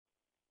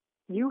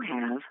You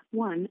have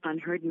one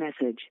unheard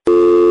message.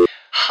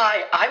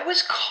 Hi, I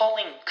was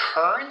calling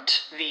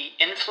Current, the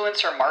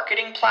influencer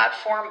marketing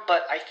platform,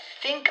 but I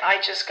think I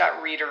just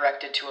got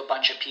redirected to a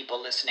bunch of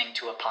people listening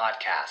to a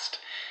podcast.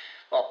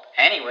 Well,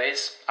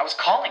 anyways, I was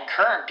calling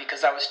Current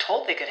because I was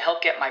told they could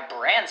help get my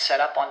brand set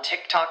up on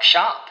TikTok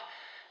Shop,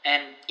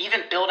 and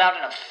even build out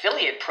an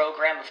affiliate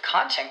program of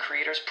content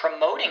creators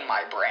promoting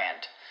my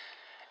brand,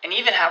 and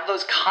even have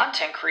those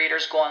content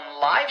creators go on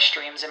live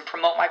streams and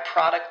promote my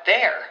product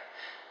there.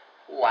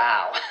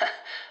 Wow,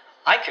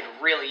 I could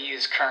really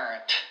use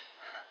Current.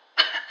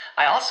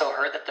 I also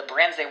heard that the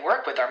brands they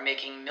work with are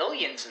making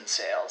millions in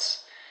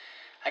sales.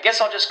 I guess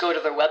I'll just go to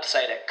their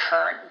website at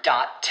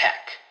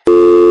current.tech.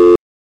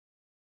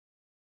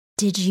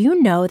 Did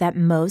you know that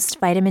most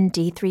vitamin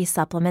D3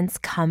 supplements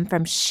come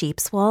from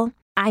sheep's wool?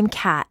 I'm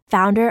Kat,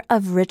 founder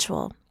of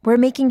Ritual. We're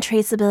making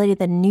traceability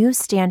the new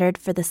standard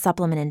for the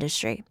supplement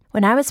industry.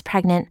 When I was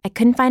pregnant, I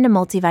couldn't find a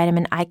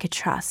multivitamin I could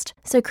trust,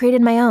 so I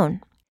created my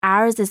own.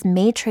 Ours is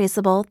made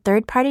traceable,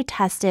 third-party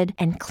tested,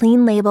 and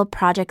clean label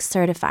project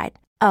certified.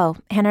 Oh,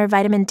 and our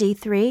vitamin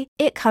D3?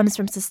 It comes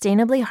from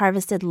sustainably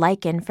harvested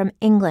lichen from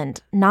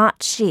England,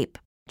 not sheep.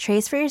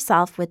 Trace for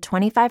yourself with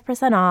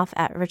 25% off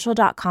at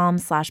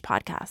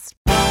ritual.com/podcast.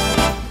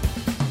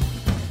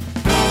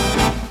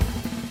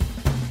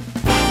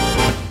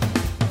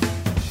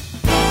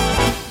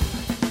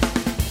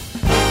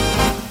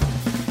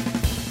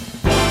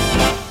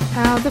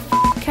 How the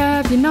f***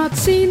 have you not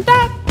seen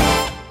that?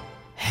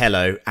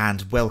 Hello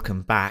and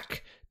welcome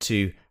back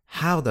to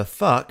How the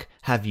Fuck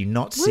Have You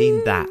Not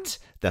Seen That?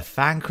 The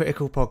fan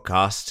critical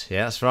podcast,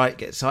 yeah that's right,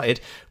 get excited,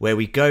 where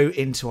we go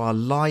into our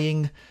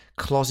lying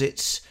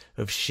closets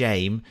of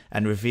shame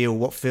and reveal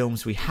what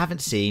films we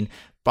haven't seen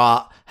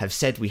but have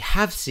said we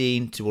have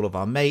seen to all of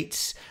our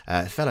mates,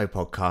 fellow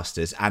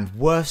podcasters, and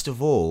worst of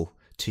all,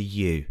 to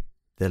you,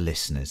 the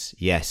listeners.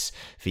 Yes,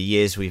 for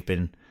years we've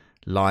been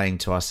lying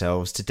to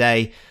ourselves.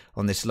 Today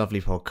on this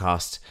lovely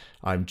podcast,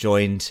 I'm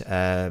joined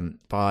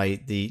by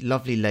the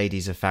lovely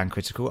ladies of Fan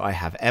Critical. I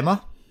have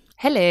Emma.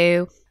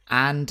 Hello.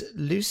 And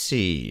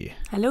Lucy.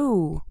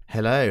 Hello.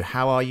 Hello.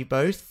 How are you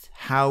both?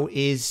 How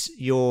is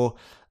your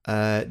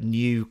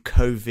new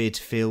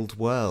COVID-filled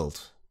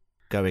world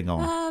going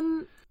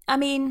on? I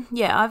mean,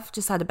 yeah, I've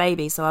just had a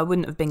baby, so I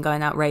wouldn't have been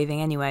going out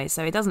raving anyway,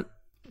 so it doesn't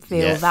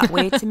feel that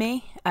weird to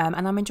me.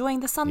 And I'm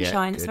enjoying the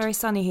sunshine. It's very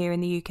sunny here in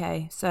the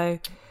UK, so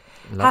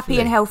lovely. Happy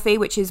and healthy,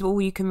 which is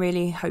all you can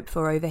really hope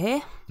for over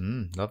here.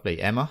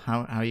 Lovely. Emma,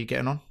 how are you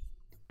getting on?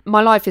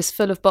 My life is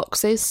full of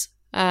boxes.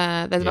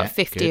 There's about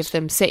 50 good. of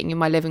them sitting in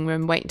my living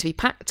room waiting to be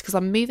packed because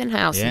I'm moving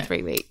house in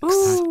 3 weeks.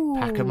 Ooh.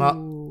 Pack them up.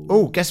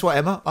 Oh, guess what,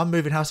 Emma? I'm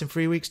moving house in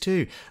 3 weeks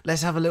too.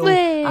 Let's have a little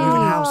moving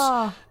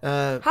house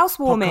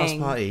housewarming podcast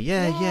party.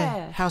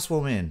 Yeah.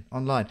 Housewarming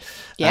online.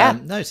 Yeah.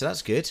 No, so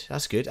that's good.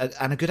 That's good.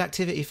 And a good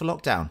activity for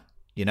lockdown,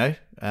 you know.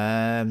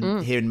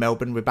 Here in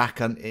Melbourne, we're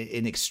back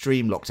in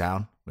extreme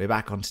lockdown. We're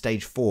back on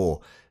stage 4,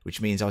 which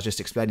means I was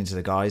just explaining to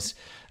the guys,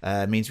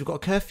 means we've got a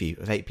curfew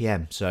of 8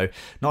 p.m. So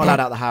not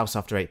allowed out of the house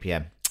after 8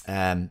 p.m.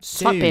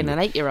 It's like being an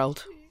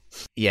 8-year-old.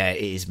 Yeah,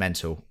 it is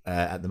mental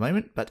at the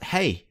moment. But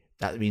hey,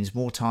 that means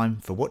more time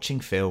for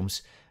watching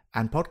films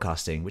and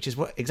podcasting, which is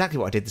exactly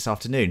what I did this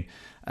afternoon.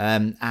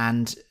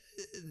 And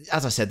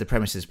as I said, the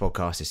premise of this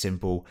podcast is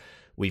simple.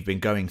 We've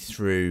been going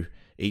through,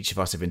 each of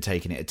us have been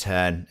taking it a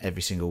turn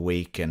every single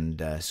week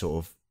and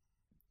sort of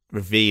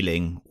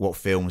revealing what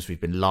films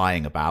we've been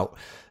lying about.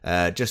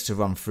 Just to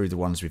run through the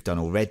ones we've done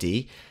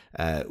already,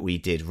 we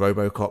did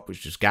RoboCop,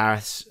 which was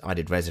Gareth's. I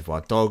did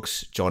Reservoir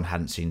Dogs. John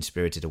hadn't seen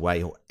Spirited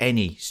Away or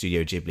any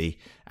Studio Ghibli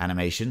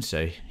animation,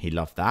 so he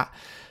loved that.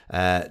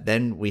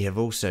 Then we have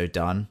also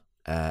done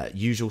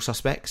Usual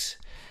Suspects,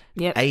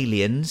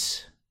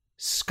 Aliens,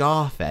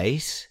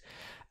 Scarface,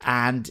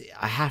 and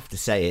I have to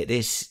say it,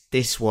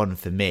 this one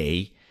for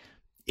me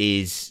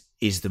is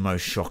the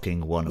most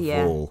shocking one of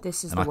all.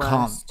 This is and the worst. I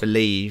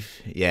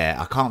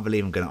can't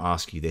believe I'm going to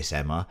ask you this,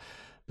 Emma,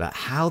 but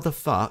how the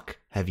fuck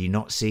have you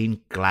not seen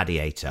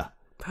Gladiator?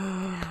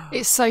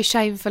 It's so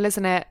shameful,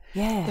 isn't it?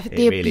 Yeah.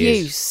 The really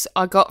abuse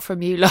I got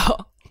from you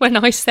lot when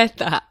I said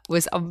that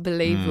was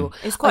unbelievable.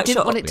 It's quite I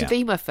didn't want it to Yeah.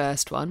 be my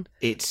first one.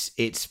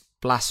 It's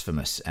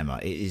blasphemous, Emma.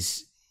 It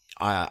is.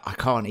 I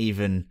can't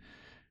even.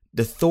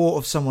 The thought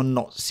of someone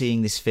not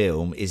seeing this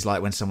film is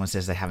like when someone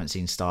says they haven't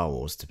seen Star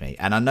Wars to me.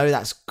 And I know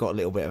that's got a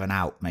little bit of an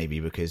out maybe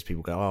because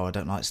people go, oh, I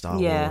don't like Star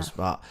Wars.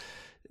 But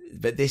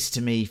this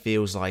to me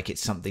feels like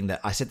it's something that,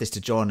 I said this to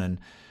John and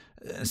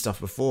stuff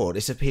before,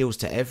 this appeals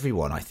to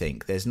everyone, I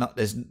think. There's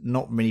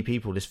not many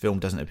people this film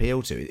doesn't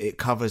appeal to. It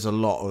covers a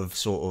lot of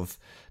sort of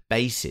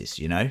bases,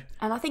 you know?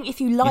 And I think if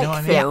you like know what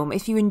I mean? film,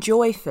 if you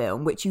enjoy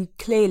film, which you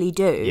clearly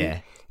do,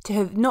 to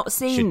have not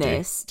seen Should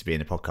this, to be in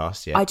a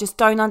podcast, I just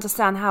don't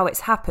understand how it's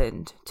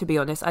happened, to be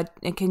honest.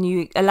 Can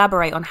you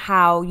elaborate on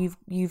how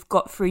you've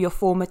got through your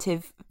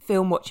formative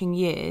film watching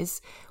years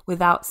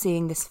without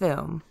seeing this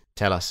film?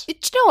 Tell us. Do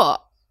you know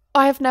what?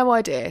 I have no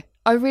idea.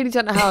 I really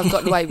don't know how I've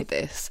gotten away with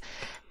this.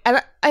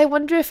 And I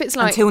wonder if it's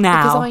like, until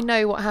now, because I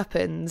know what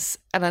happens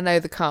and I know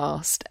the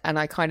cast, and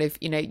I kind of,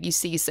 you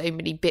see so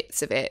many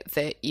bits of it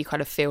that you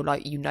kind of feel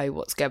like you know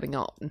what's going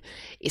on.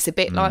 It's a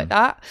bit like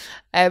that.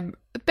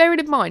 Bearing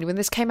in mind, when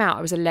this came out,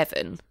 I was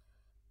 11.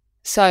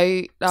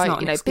 So,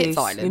 like, bit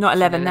violent. You're not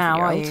 11 now,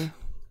 are you?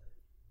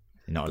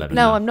 You're not 11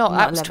 No, now. I'm not.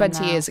 That was 20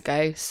 now. years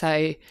ago.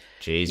 So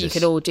Jesus. you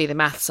can all do the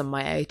maths on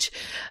my age.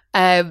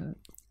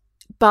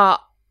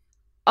 But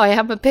I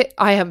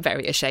am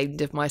very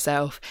ashamed of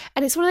myself.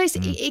 And it's one of those,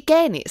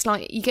 again, it's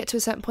like you get to a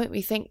certain point where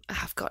you think,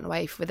 I've gotten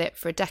away with it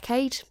for a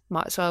decade.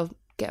 Might as well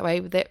get away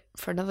with it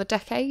for another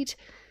decade.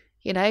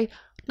 Not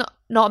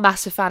a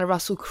massive fan of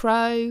Russell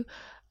Crowe.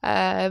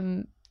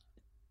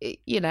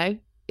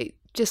 It's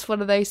just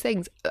one of those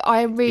things.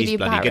 I am really embarrassed. He's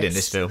bloody good in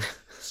this film.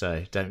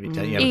 So don't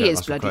you he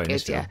is bloody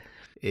good, yeah.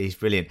 He's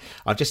brilliant.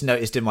 I've just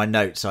noticed in my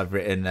notes I've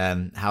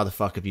written, how the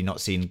fuck have you not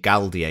seen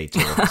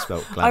Galdiator?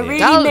 Spelled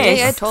Gladiator. I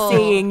really miss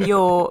seeing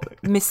your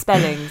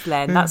misspellings,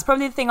 Len. That's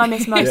probably the thing I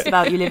miss most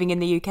about you living in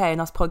the UK and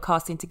us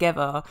podcasting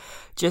together.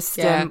 Just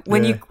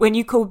when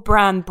you called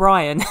Bran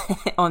Brian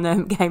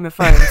on Game of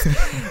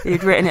Thrones,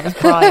 you'd written it as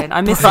Brian.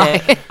 I miss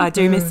it. I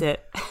do miss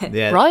it.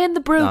 Yeah. Brian the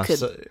Broken.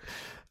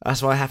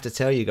 That's why I have to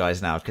tell you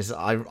guys now, because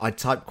I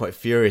type quite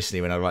furiously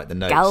when I write the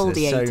notes. Galdiator.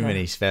 There's so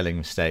many spelling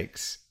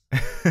mistakes.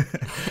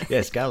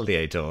 Yes,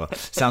 Galdiator.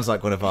 Sounds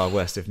like one of our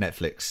worst of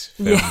Netflix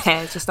films.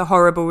 Yeah, it's just a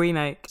horrible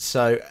remake.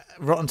 So,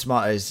 Rotten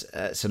Tomatoes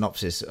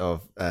synopsis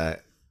of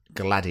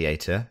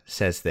Gladiator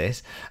says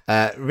this.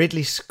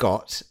 Ridley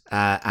Scott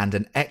and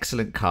an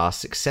excellent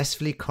cast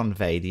successfully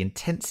convey the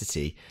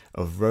intensity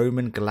of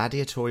Roman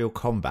gladiatorial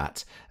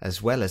combat,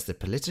 as well as the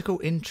political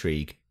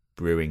intrigue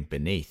brewing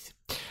beneath.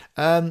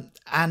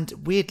 And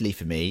weirdly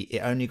for me, it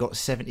only got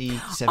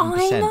 77% on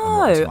Rotten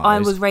Tomatoes. I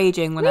was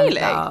raging when I looked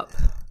that up.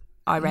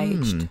 I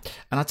raged. And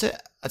I'll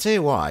tell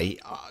you why,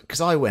 because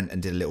I went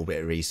and did a little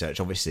bit of research,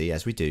 obviously,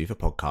 as we do for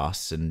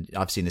podcasts, and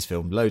I've seen this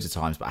film loads of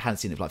times, but I hadn't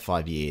seen it for like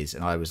 5 years,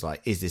 and I was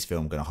like, is this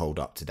film going to hold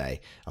up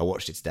today? I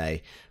watched it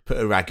today, put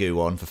a ragu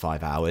on for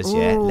 5 hours,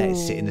 let it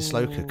sit in the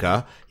slow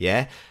cooker,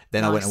 then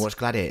nice. I went and watched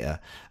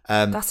Gladiator.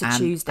 That's a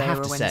Tuesday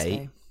or a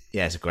Wednesday.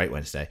 Yeah, it's a great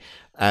Wednesday.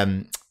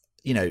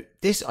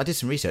 This, I did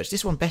some research,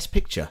 this won Best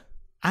Picture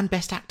and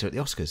Best Actor at the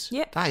Oscars.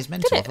 Yep. That is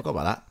mental, I forgot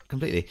about that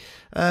completely.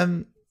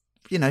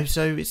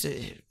 So it's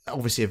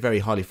obviously a very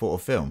highly thought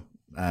of film,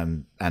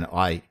 and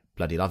I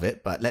bloody love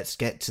it. But let's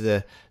get to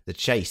the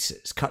chase.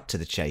 Let's cut to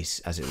the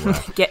chase, as it were.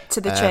 Get to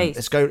the chase.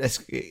 Let's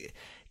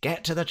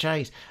get to the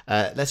chase.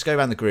 Let's go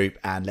around the group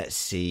and let's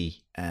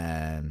see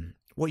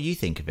what you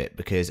think of it.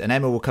 And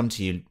Emma will come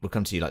to you. We'll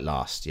come to you like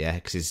last,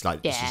 because it's like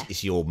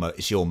it's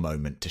your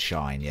moment to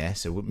shine,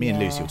 So me and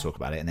Lucy will talk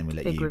about it, and then we'll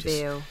let Big you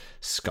reveal.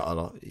 just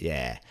scuttle.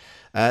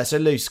 So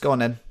Lucy, go on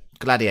then.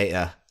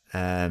 Gladiator.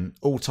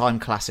 All-time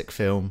classic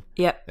film.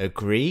 Yep.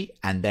 Agree.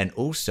 And then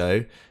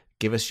also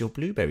give us your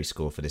Blueberry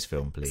score for this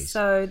film, please.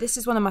 So this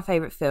is one of my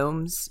favourite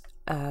films.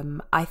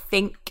 I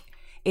think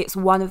it's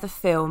one of the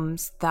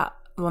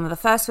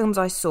first films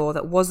I saw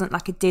that wasn't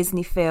like a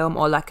Disney film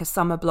or like a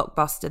summer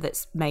blockbuster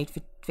that's made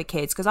for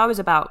kids, because I was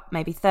about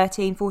maybe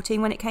 13,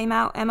 14 when it came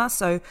out, Emma.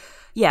 So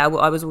I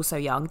was also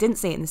young. Didn't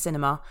see it in the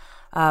cinema.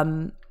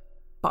 But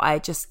I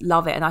just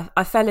love it. And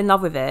I fell in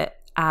love with it.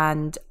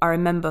 And I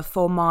remember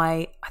for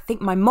my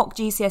mock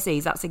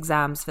GCSEs, that's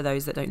exams for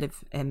those that don't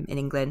live in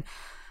England,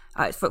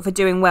 for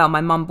doing well, my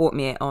mum bought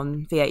me it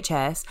on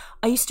VHS.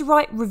 I used to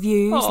write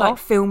reviews, like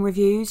film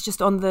reviews,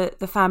 just on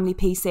the family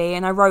PC,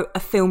 and I wrote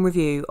a film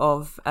review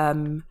of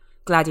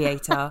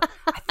Gladiator.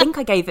 I think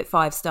I gave it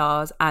 5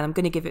 stars, and I'm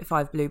going to give it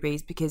 5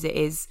 blueberries because it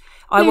is.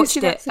 I watched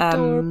it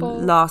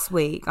last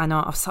week. I know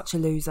I was such a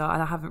loser,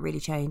 and I haven't really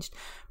changed.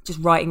 Just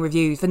writing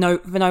reviews for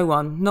no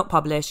one, not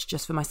published,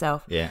 just for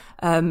myself. Yeah.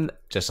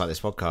 Just like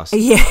this podcast.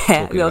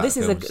 Yeah. Well, this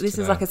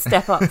is like a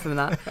step up from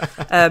that.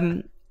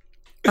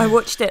 I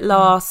watched it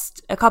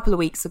a couple of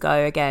weeks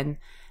ago again,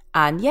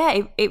 and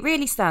it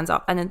really stands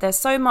up. And there's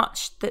so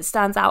much that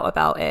stands out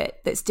about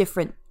it that's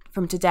different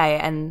from today,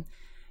 and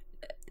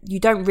you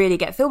don't really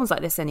get films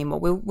like this anymore.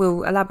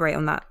 We'll elaborate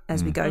on that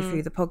as we go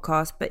through the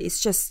podcast. But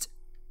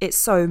it's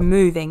so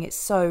moving. It's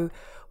so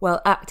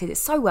well acted. It's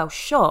so well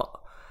shot.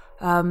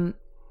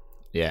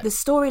 The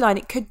storyline,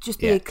 it could just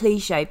be a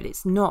cliche, but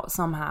it's not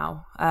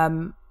somehow.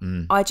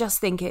 I just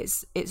think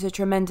it's a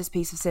tremendous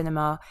piece of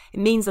cinema. It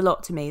means a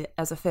lot to me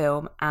as a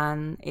film,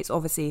 and it's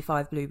obviously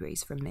 5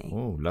 blueberries from me.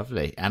 Oh,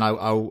 lovely. And I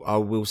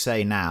will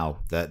say now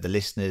that the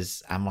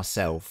listeners and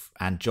myself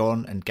and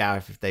John and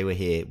Gareth, if they were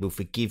here, will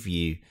forgive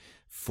you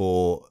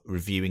for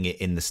reviewing it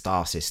in the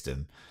star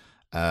system.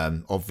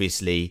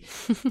 Obviously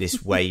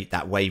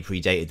that way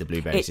predated the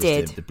blueberry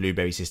system. The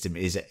blueberry system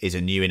is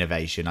a new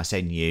innovation. I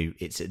say new,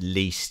 it's at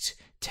least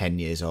 10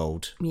 years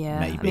old. Maybe.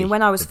 I mean,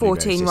 when I was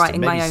 14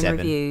 writing my own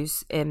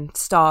reviews,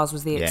 stars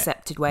was the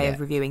accepted way of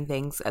reviewing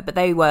things, but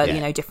they were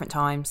different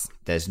times.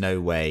 There's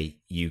no way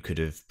you could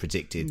have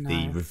predicted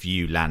the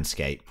review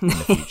landscape in the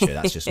future.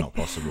 That's just not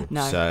possible.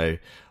 No. So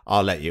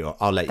I'll let you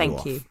off.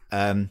 Thank you.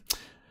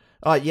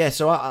 Yeah,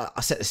 so I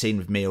set the scene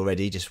with me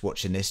already, just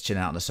watching this,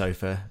 chilling out on the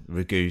sofa,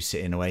 ragu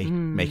sitting away,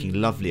 making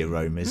lovely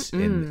aromas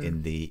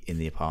in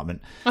the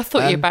apartment. I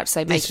thought you were about to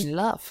say making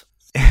love.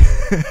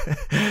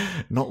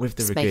 Not with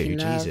the Just ragu, making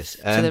love Jesus.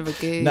 to the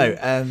ragu.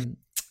 No,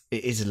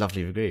 it is a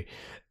lovely ragu.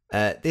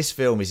 This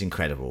film is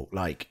incredible.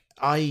 Like,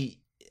 I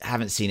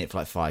haven't seen it for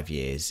like 5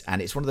 years,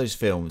 and it's one of those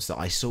films that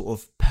I sort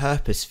of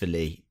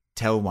purposefully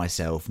tell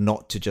myself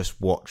not to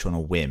just watch on a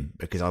whim,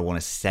 because I want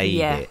to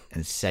save it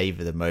and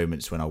savor the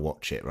moments when I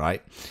watch it,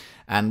 right?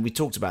 And we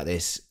talked about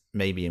this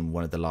maybe in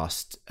one of the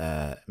last,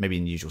 maybe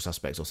in Usual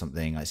Suspects or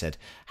something. I said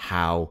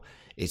how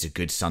it's a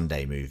good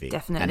Sunday movie.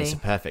 Definitely. And it's a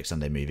perfect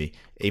Sunday movie,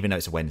 even though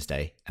it's a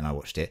Wednesday and I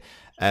watched it.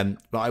 But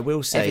I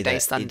will say Every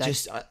day's that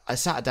Sunday. I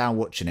sat down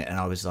watching it and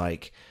I was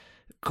like,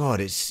 God,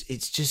 it's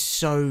just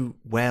so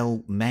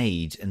well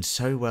made and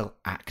so well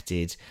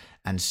acted.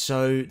 And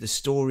so the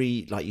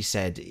story, like you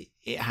said,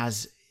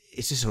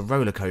 it's just a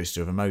roller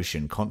coaster of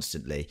emotion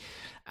constantly.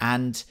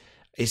 And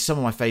it's some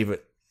of my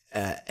favorite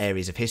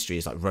areas of history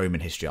is like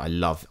Roman history. I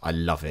love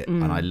it.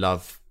 And I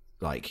love,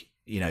 like,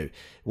 you know,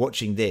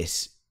 watching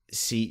this,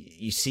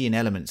 you see in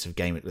elements of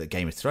Game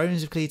of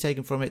Thrones have clearly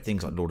taken from it,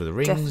 things like Lord of the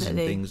Rings. Definitely. And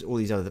things, all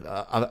these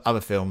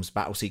other films,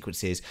 battle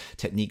sequences,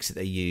 techniques that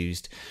they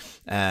used,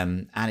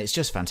 and it's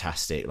just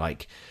fantastic.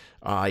 Like,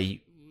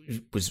 I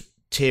was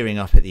tearing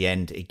up at the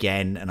end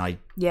again, and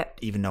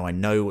even though I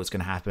know what's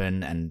going to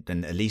happen, and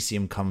then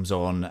Elysium comes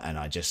on, and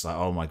I just like,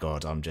 oh my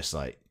God, I'm just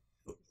like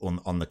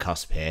on the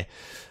cusp here.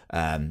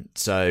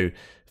 So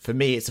for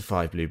me, it's a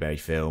 5 Blueberry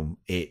film.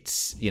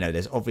 It's, you know,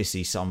 there's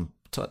obviously some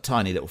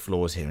tiny little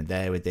flaws here and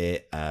there with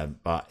it,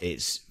 but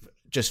it's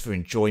just for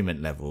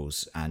enjoyment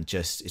levels, and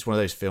just it's one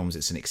of those films.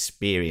 It's an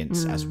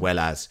experience as well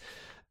as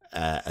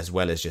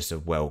just a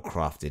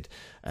well-crafted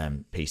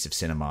piece of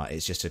cinema.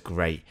 It's just a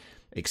great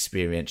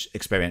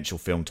experiential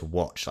film to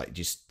watch, like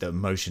just the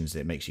emotions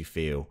that it makes you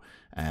feel,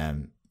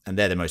 and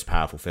they're the most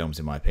powerful films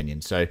in my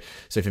opinion. So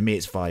for me,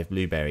 it's 5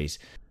 Blueberries.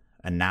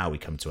 And now we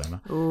come to Emma,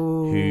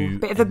 who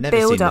bit of a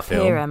build up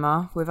here,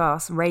 Emma, with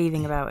us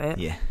raving about it.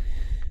 Yeah.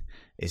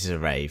 This is a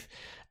rave.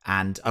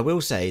 And I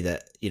will say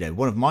that, you know,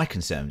 one of my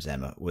concerns,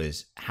 Emma,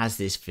 was, has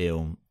this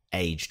film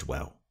aged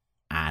well?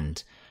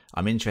 And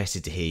I'm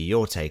interested to hear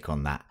your take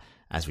on that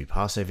as we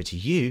pass over to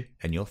you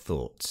and your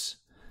thoughts.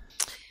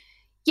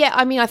 Yeah,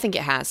 I mean, I think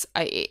it has.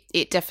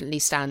 It definitely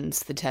stands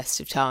the test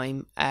of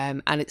time,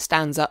 and it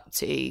stands up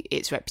to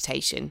its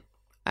reputation.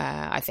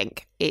 I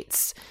think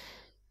it's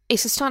a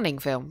stunning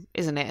film,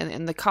 isn't it?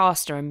 And the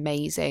cast are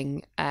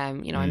amazing.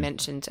 You know, I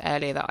mentioned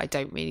earlier that I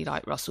don't really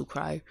like Russell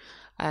Crowe.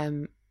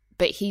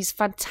 But he's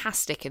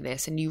fantastic in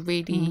this, and you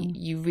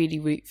really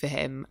root for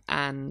him.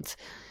 And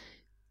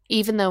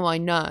even though I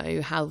know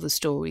how the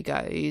story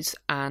goes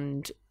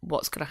and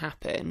what's going to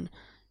happen,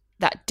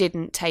 that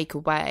didn't take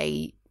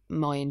away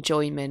my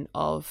enjoyment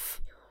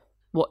of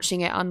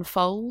watching it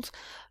unfold.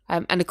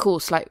 And of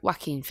course, like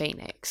Joaquin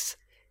Phoenix,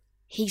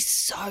 he's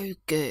so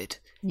good.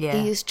 Yeah.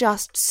 He is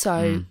just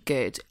so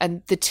good.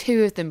 And the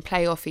two of them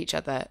play off each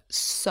other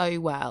so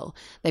well.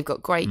 They've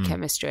got great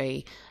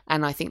chemistry,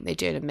 and I think they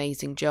do an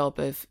amazing job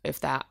of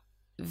that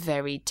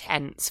very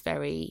tense,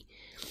 very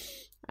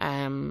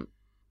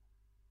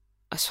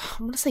I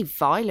want to say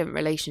violent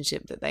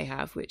relationship that they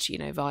have, which, you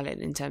know, violent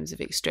in terms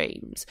of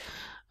extremes.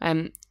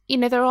 You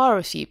know, there are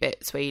a few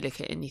bits where you look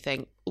at it and you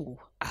think, oh,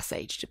 that's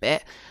aged a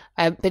bit.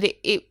 But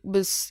it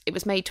was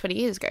made 20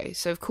 years ago,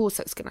 so of course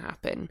that's going to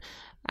happen.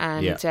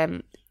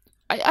 And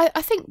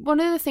I think one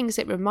of the things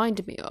it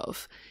reminded me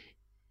of,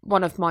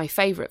 one of my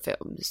favourite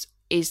films,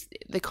 is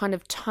the kind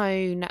of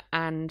tone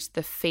and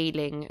the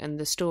feeling and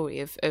the story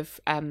of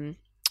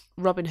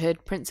Robin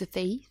Hood, Prince of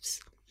Thieves.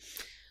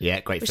 Yeah,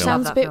 great Which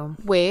film. sounds a bit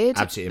weird.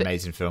 Absolutely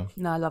amazing film.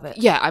 No, I love it.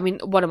 Yeah, I mean,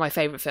 one of my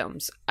favourite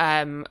films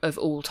of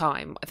all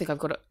time. I think I've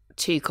got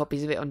 2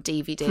 copies of it on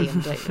DVD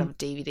and don't even have a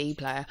DVD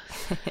player,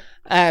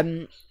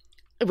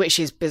 which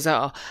is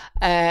bizarre.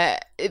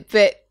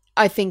 But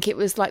I think it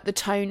was like the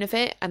tone of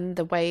it and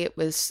the way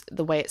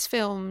it's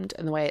filmed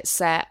and the way it's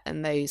set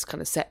and those kind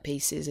of set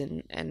pieces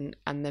and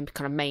the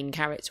kind of main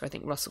character. I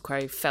think Russell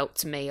Crowe felt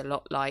to me a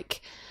lot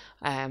like,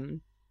 I've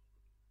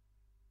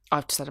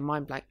just had a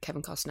mind blank,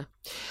 Kevin Costner.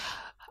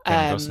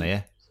 Kevin Costner,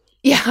 yeah.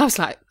 Yeah, I was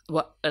like,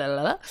 what?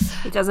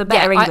 He does a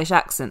better English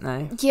accent,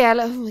 though. Yeah,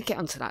 we'll get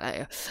onto that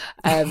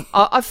later.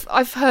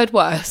 I've heard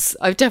worse.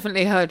 I've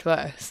definitely heard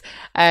worse.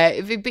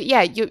 But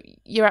yeah,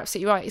 you're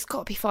absolutely right. It's got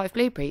to be 5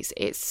 Blueberries.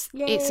 It's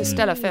a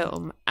stellar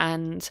film,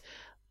 and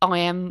I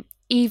am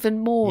even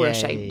more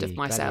ashamed of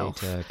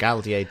myself.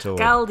 Gladiator.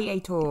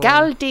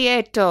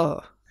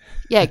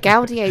 Yeah,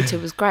 Gladiator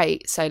was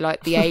great. So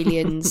like the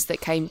aliens that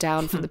came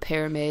down from the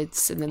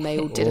pyramids, and then they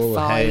all did a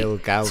fight.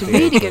 It's a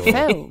really good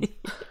film.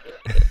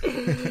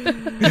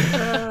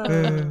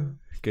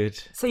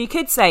 Good. So you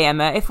could say,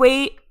 Emma, if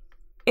we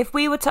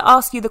were to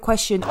ask you the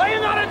question, Are you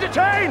not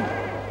entertained?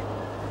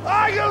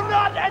 Are you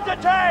not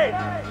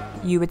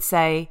entertained? You would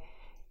say,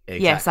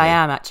 Exactly. yes, I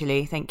am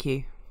actually. Thank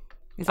you.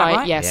 Is that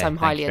right? Yes, Yeah, I'm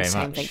highly thank you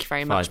very entertained. much. Thank you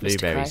very 5 much, Mr.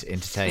 Blueberries, Crowe.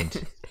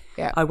 entertained.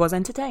 Yeah. I was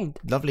entertained.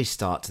 Lovely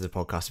start to the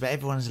podcast. But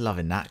everyone's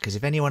loving that, because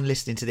if anyone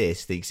listening to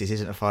this thinks this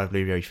isn't a 5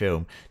 Blueberry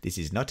film, this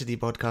is not the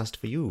podcast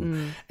for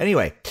you.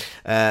 Anyway,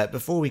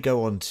 before we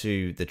go on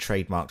to the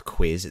trademarked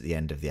quiz at the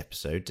end of the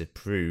episode to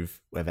prove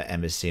whether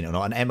Emma's seen it or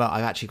not, and Emma,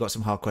 I've actually got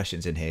some hard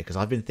questions in here because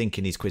I've been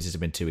thinking these quizzes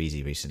have been too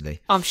easy recently.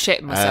 I'm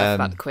shitting myself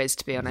about the quiz,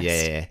 to be honest.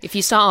 Yeah. If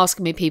you start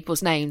asking me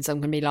people's names, I'm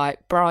going to be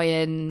like,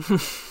 Brian,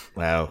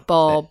 Well,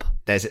 Bob.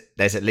 There's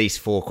at least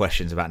 4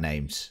 questions about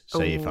names,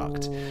 so you're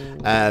fucked.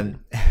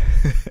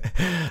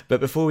 But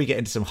before we get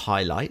into some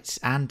highlights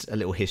and a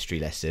little history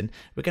lesson,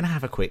 we're going to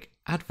have a quick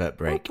advert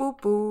break.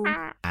 Boop, boop,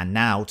 boop. And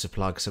now to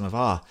plug some of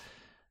our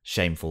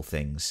shameful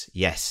things.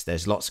 Yes,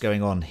 there's lots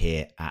going on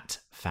here at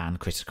Fan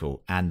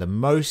Critical, and the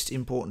most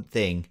important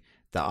thing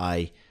that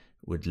I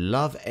would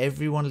love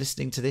everyone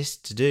listening to this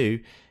to do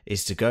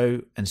is to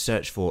go and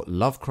search for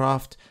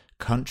Lovecraft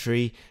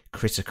Country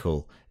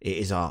Critical. It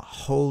is our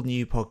whole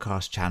new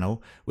podcast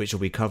channel, which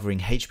will be covering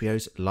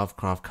HBO's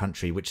Lovecraft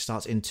Country, which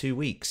starts in 2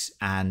 weeks.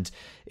 And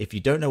if you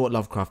don't know what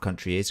Lovecraft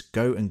Country is,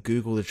 go and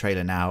Google the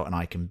trailer now, and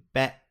I can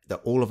bet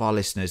that all of our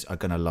listeners are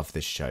going to love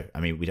this show. I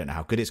mean, we don't know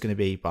how good it's going to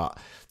be, but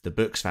the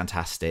book's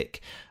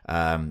fantastic.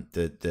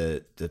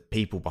 The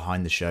people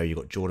behind the show, you've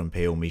got Jordan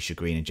Peele, Misha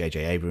Green, and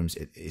JJ Abrams.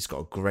 It's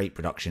got a great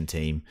production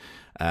team,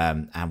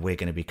 and we're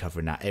going to be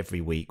covering that every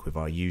week with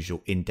our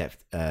usual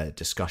in-depth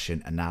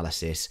discussion,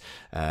 analysis,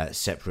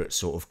 separate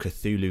sort of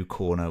Cthulhu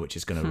corner, which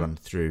is going to run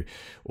through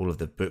all of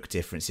the book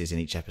differences in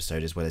each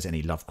episode, as well as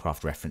any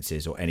Lovecraft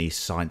references or any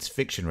science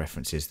fiction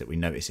references that we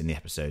notice in the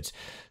episodes.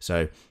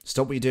 So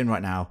stop what you're doing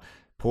right now.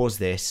 Pause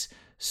this,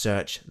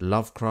 search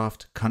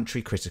Lovecraft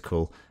Country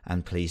Critical,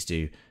 and please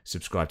do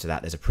subscribe to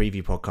that. There's a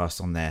preview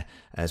podcast on there,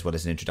 as well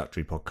as an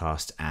introductory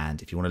podcast.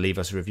 And if you want to leave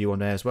us a review on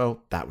there as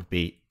well, that would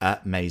be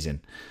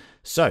amazing.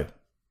 So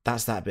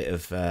that's that bit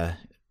of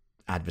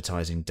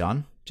advertising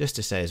done. Just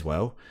to say as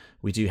well,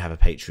 we do have a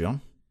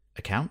Patreon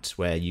account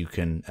where you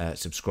can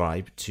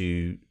subscribe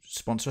to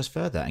sponsor us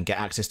further and get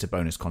access to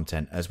bonus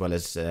content, as well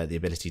as the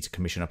ability to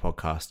commission our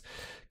podcast,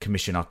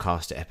 commission our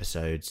cast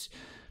episodes,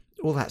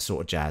 all that sort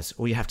of jazz.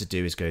 All you have to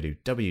do is go to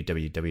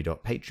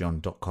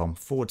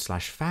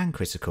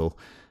www.patreon.com/fancritical,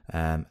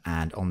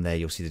 and on there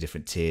you'll see the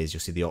different tiers,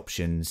 you'll see the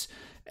options.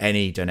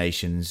 Any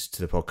donations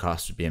to the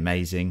podcast would be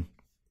amazing.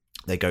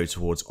 They go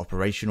towards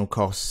operational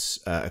costs,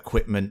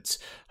 equipment,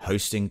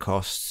 hosting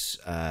costs,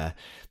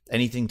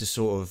 anything to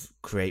sort of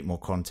create more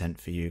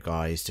content for you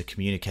guys, to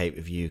communicate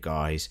with you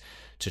guys,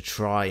 to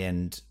try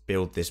and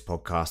build this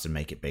podcast and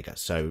make it bigger.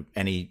 So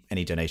any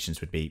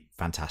donations would be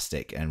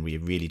fantastic, and we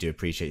really do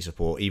appreciate your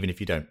support. Even if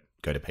you don't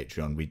go to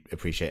Patreon, we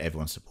appreciate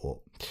everyone's support.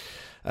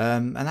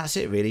 And that's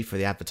it really for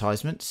the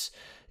advertisements.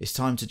 It's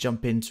time to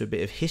jump into a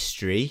bit of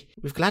history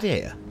with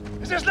Gladiator.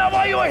 Is this not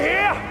why you were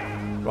here?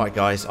 Right,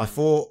 guys, I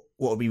thought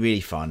what would be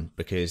really fun,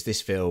 because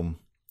this film,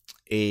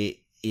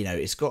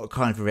 it's got a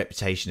kind of a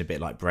reputation a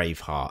bit like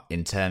Braveheart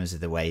in terms of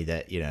the way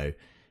that,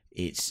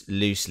 it's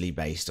loosely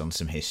based on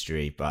some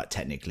history, but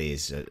technically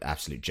is an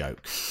absolute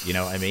joke. You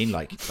know what I mean?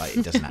 Like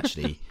it doesn't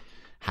actually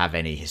have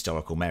any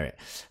historical merit.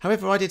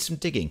 However, I did some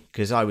digging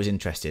because I was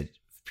interested,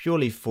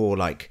 purely for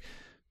like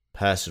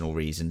personal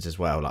reasons as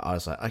well. Like I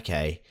was like,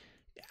 okay,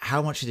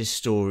 how much of this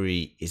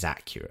story is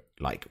accurate?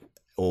 Like,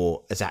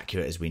 or as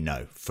accurate as we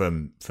know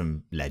from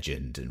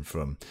legend and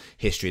from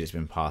history that's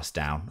been passed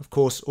down. Of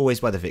course, always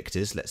by the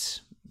victors.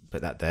 Let's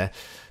put that there.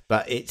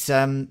 But it's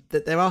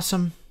that there are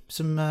some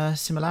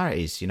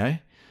similarities.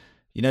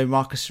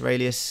 Marcus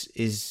Aurelius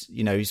is,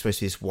 he's supposed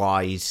to be this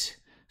wise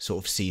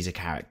sort of Caesar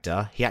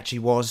character. He actually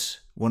was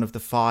one of the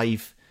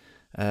 5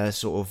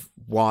 sort of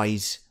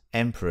wise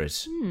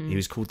emperors. He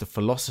was called the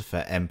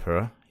philosopher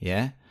emperor,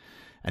 yeah,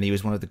 and he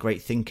was one of the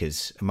great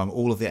thinkers among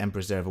all of the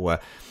emperors there ever were.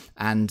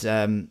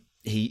 And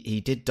he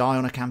did die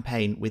on a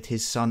campaign with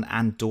his son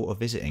and daughter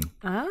visiting.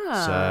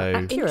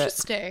 So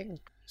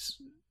Interesting.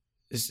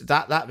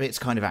 That bit's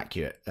kind of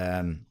accurate.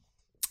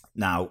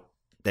 Now,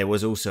 there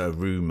was also a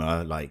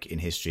rumour, like in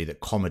history,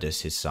 that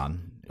Commodus, his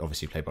son,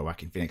 obviously played by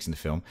Joaquin Phoenix in the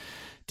film,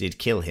 did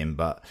kill him,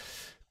 but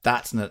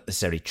that's not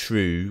necessarily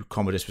true.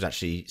 Commodus was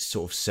actually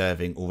sort of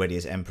serving already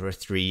as emperor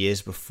 3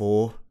 years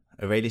before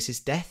Aurelius'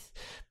 death,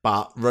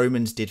 but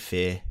Romans did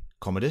fear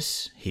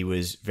Commodus. He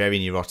was very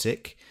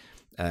neurotic,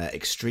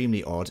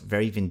 extremely odd,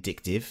 very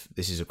vindictive.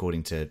 This is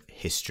according to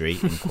history,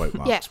 in quote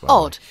marks. Yeah,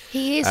 odd.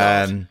 He is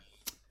odd.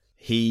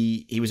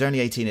 He was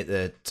only 18 at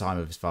the time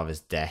of his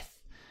father's death.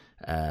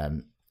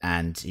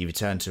 And he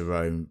returned to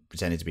Rome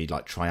pretending to be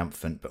like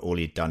triumphant, but all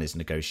he'd done is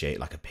negotiate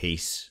like a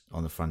peace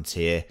on the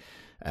frontier.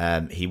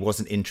 He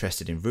wasn't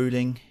interested in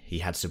ruling. He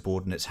had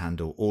subordinates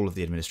handle all of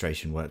the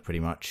administration work pretty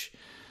much.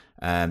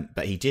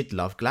 But he did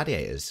love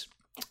gladiators.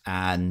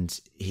 And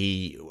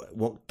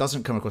what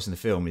doesn't come across in the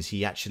film is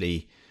he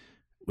actually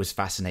was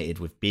fascinated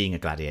with being a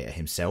gladiator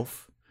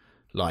himself.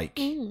 Like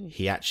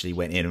he actually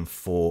went in and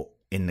fought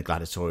in the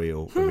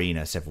gladiatorial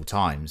arena several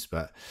times,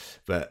 but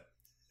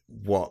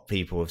what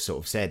people have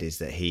sort of said is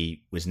that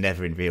he was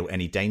never in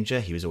any danger.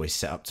 He was always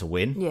set up to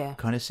win,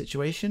 kind of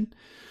situation.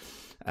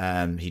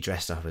 He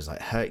dressed up as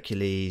like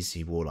Hercules.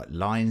 He wore like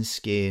lion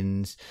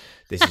skins.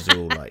 This is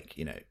all like,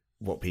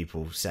 what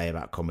people say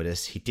about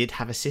Commodus. He did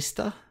have a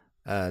sister,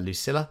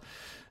 Lucilla,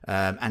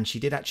 and she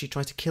did actually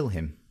try to kill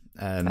him.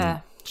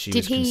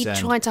 Did he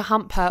try to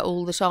hump her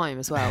all the time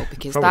as well?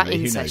 Because Probably, that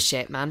incest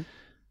shit, man.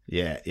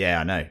 Yeah,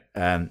 I know.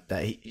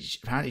 That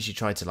apparently she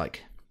tried to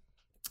like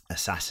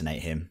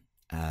assassinate him,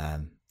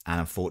 and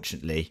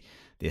unfortunately,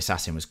 the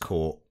assassin was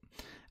caught,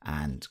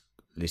 and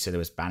Lucilla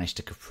was banished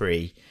to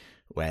Capri,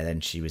 where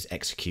then she was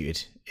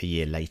executed a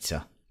year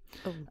later.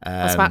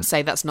 I was about to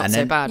say that's not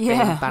so bad. Yeah,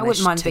 being I banished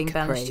wouldn't mind to being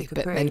Capri, banished to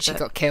Capri, but then she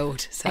got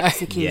killed. So.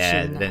 Execution.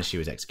 Yeah, then she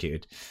was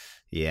executed.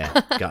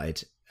 Yeah,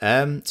 gutted.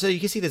 So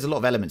you can see there's a lot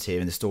of elements here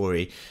in the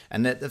story,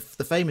 and the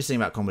famous thing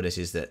about Commodus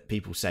is that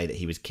people say that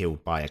he was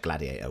killed by a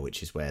gladiator,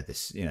 which is where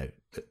this,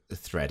 the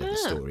thread of the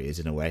story is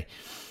in a way.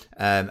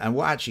 And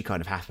what actually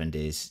kind of happened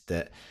is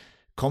that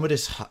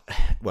Commodus,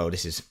 well,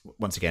 this is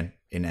once again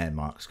in air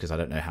marks because I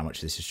don't know how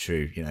much this is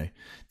true.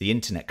 The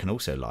internet can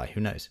also lie.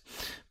 Who knows?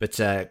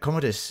 But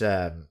Commodus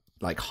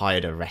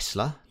hired a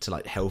wrestler to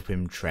like help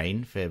him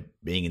train for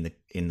being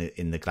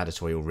in the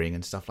gladiatorial ring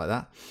and stuff like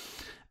that.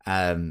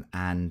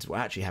 And what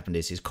actually happened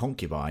is his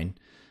concubine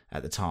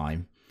at the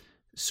time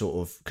sort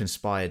of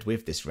conspired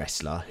with this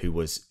wrestler who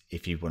was,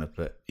 if you want to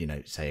put,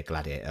 say a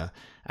gladiator,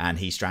 and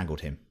he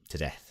strangled him to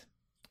death.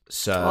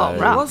 So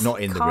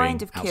not in the ring,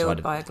 kind of outside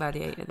killed by a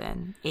gladiator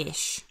then,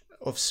 ish.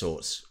 Of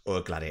sorts, or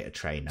a gladiator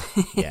trainer.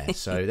 Yeah,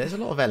 so there's a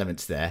lot of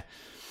elements there.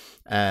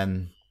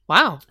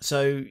 Wow.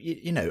 So,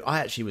 I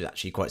actually was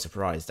quite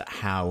surprised at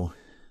how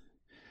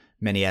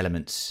many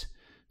elements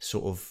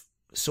sort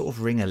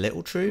of ring a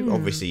little true.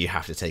 Obviously, you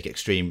have to take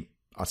extreme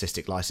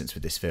artistic license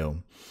with this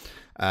film.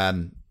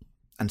 And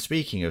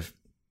speaking of,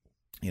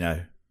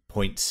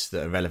 points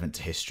that are relevant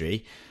to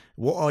history,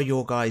 what are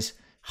your guys'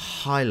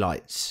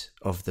 highlights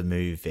of the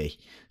movie?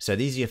 So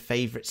these are your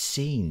favourite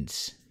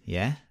scenes,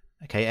 yeah?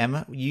 Okay,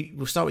 Emma,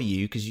 we'll start with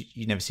you because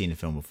you've never seen the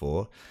film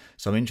before.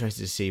 So I'm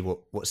interested to see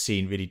what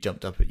scene really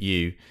jumped up at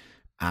you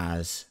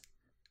as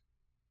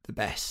the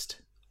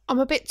best. I'm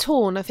a bit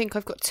torn. I think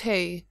I've got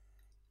two.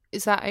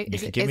 Is that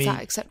that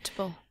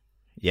acceptable?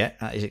 Yeah,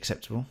 that is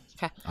acceptable.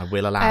 Okay. I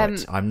will allow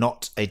it. I'm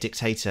not a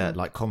dictator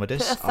like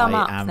Commodus. Put a thumb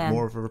up, I am then.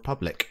 more of a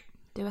republic.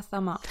 Do a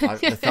thumb up.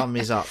 The thumb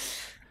is up.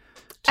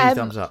 Two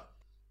thumbs up.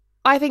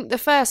 I think the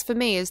first for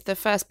me is the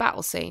first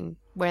battle scene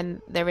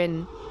when they're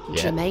in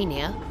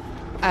Germania.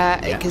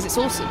 Because it's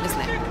awesome, isn't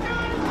it?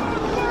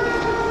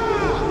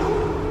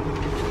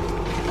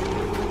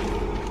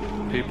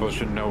 People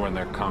should know when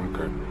they're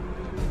conquered.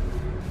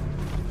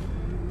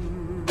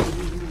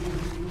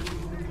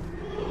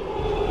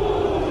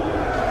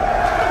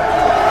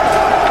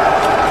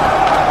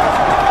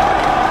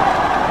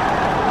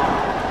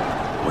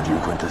 What do you,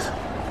 Quintus?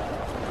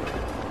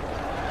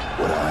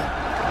 What I?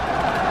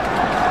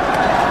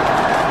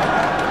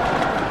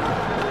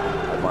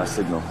 At my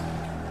signal,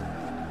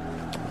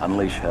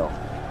 unleash hell.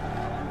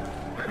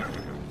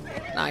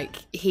 Like,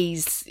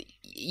 he's,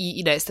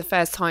 it's the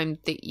first time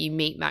that you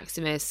meet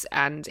Maximus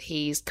and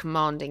he's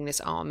commanding this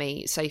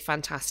army so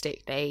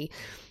fantastically.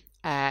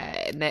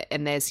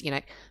 And there's,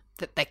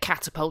 that they're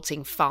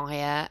catapulting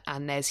fire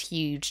and there's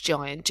huge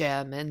giant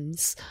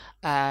Germans,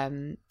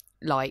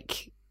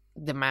 like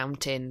the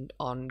mountain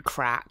on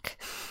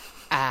crack.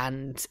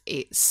 And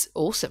it's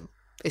awesome.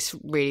 It's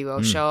really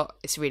well shot.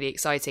 It's really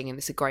exciting, and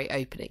it's a great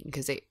opening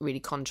because it really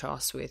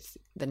contrasts with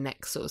the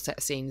next sort of set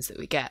of scenes that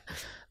we get.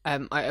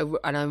 I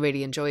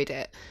really enjoyed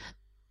it,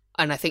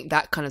 and I think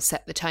that kind of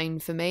set the tone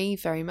for me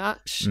very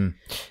much.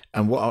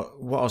 And what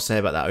I'll say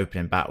about that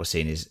opening battle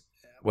scene is,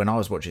 when I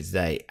was watching it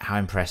today, how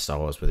impressed I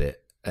was with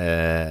it.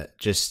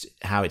 Just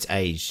how it's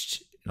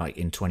aged, like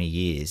in 20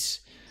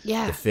 years.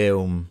 Yeah, the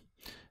film.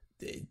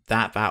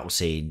 That battle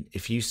scene,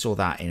 if you saw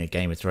that in a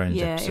Game of Thrones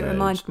episode... it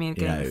reminded me of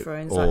Game of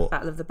Thrones, like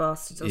Battle of the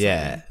Bastards or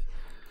something.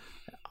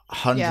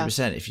 100%.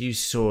 Yeah. If you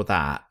saw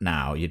that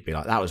now, you'd be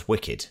like, that was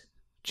wicked.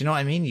 Do you know what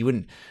I mean? You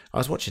wouldn't... I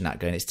was watching that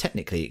going, it's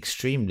technically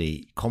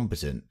extremely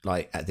competent,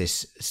 like at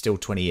this, still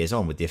 20 years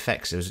on with the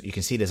effects. You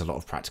can see there's a lot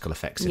of practical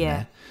effects in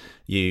there.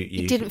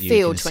 It didn't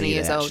feel 20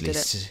 years old, did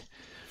it?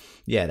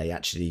 Yeah, they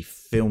actually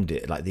filmed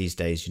it. Like these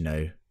days,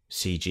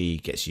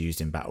 CG gets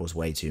used in battles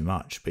way too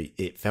much, but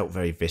it felt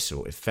very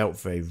visceral. It felt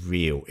very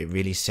real. It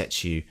really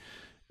sets you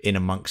in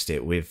amongst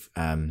it with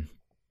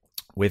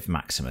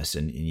Maximus,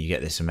 and you get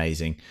this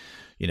amazing,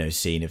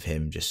 scene of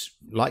him just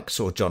like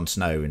sort of Jon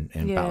Snow in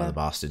Battle of the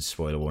Bastards.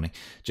 Spoiler warning.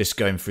 Just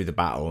going through the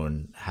battle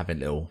and having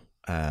little,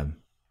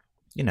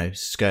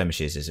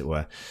 skirmishes, as it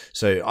were.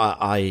 So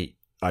I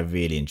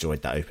really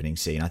enjoyed that opening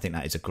scene. I think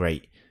that is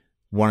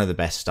one of the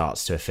best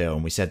starts to a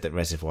film. We said that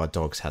Reservoir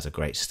Dogs has a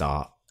great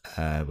start.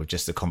 With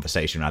just the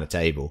conversation around the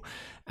table,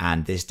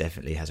 and this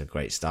definitely has a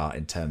great start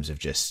in terms of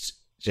just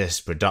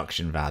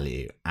production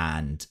value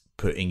and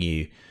putting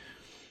you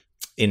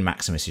in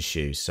Maximus's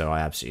shoes. So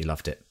I absolutely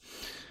loved it.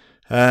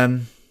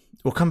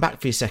 We'll come back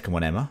for your second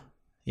one, Emma.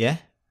 Yeah,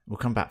 we'll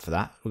come back for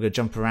that. We're going to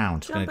jump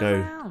around. We're going to go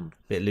a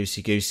bit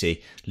loosey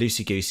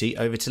goosey.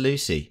 Over to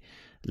Lucy.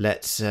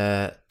 Let's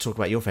talk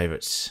about your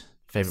favourites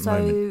Favourite So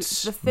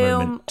moments? the film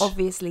moment.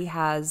 obviously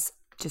has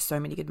just so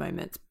many good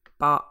moments,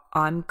 but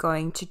I'm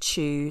going to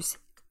choose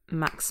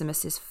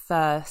Maximus's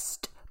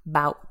first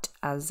bout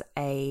as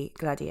a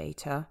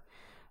gladiator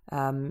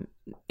in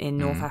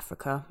North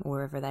Africa or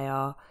wherever they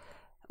are,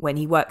 when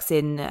he works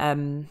in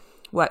a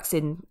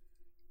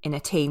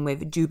team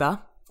with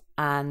Juba,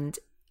 and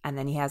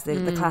then he has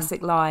the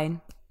classic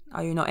line,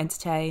 "Are you not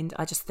entertained?"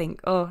 I just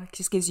think, it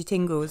just gives you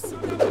tingles.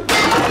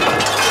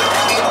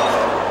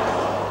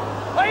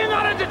 Are you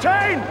not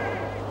entertained?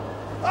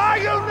 Are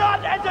you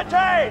not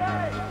entertained?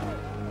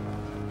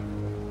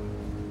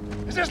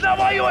 Is this not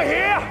why you are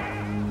here?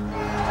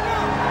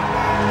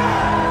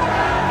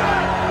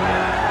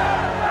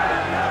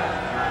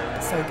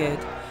 So good.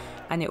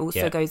 And it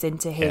also goes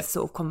into his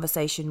sort of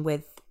conversation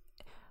with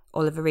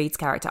Oliver Reed's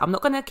character. I'm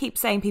not going to keep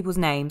saying people's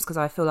names because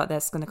I feel like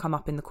that's going to come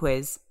up in the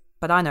quiz,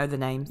 but I know the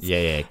names.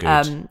 Yeah,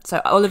 good.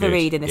 So Oliver Good.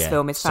 Reed in this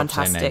film is Stop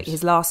saying fantastic. names.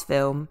 His last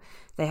film,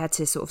 they had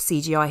to sort of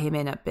CGI him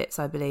in at bits,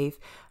 I believe.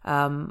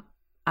 And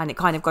it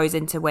kind of goes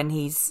into when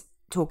he's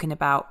talking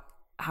about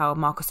how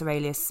Marcus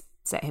Aurelius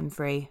set him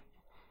free.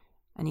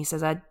 And he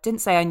says, "I didn't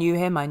say I knew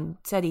him. I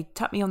said he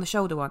tapped me on the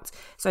shoulder once."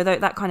 So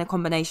that kind of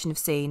combination of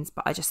scenes.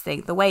 But I just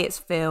think the way it's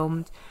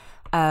filmed,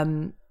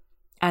 and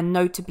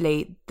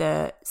notably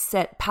the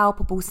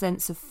palpable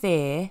sense of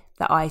fear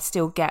that I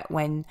still get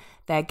when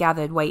they're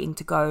gathered waiting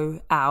to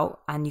go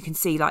out, and you can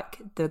see like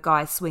the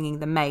guy swinging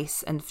the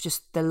mace and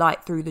just the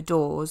light through the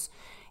doors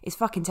is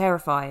fucking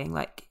terrifying.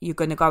 Like you're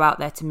going to go out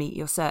there to meet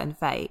your certain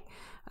fate.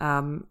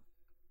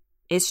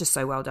 It's just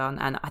so well done,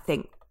 and I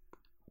think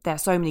there are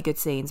so many good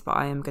scenes, but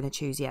I am going to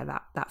choose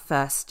that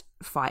first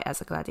fight as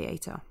a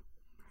gladiator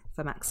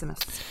for Maximus.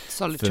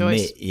 Solid For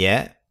choice.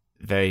 me,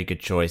 very good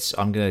choice.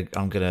 I'm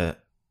gonna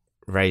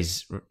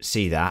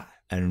see that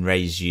and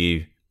raise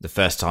you the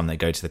first time they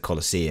go to the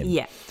Colosseum.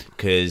 Yeah,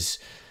 because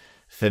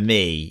for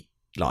me,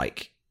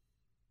 like,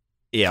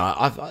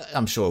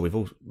 I'm sure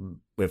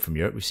we're from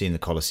Europe. We've seen the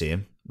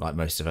Colosseum, like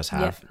most of us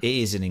have. Yep. It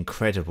is an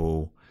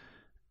incredible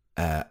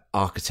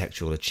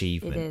architectural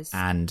achievement, It is.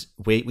 and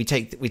we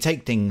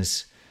take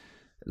things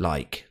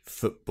like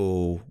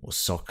football or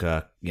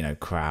soccer,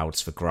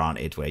 crowds for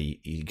granted, where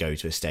you go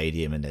to a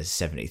stadium and there's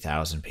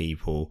 70,000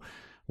 people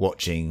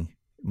watching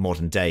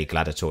modern day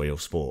gladiatorial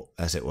sport,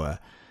 as it were,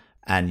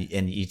 and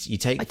you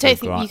take. I don't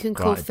think you can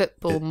call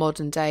football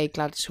modern day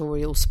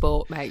gladiatorial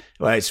sport, mate.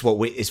 Well, it's what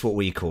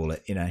we call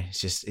it.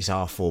 It's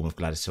our form of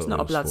gladiatorial. it's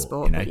not a blood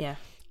sport, but yeah.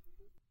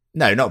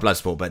 No, not a blood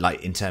sport, but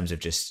like in terms of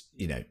just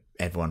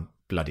everyone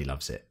bloody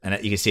loves it, and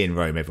you can see in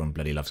Rome everyone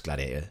bloody loves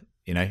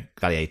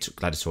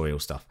gladiatorial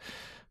stuff.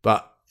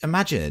 But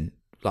imagine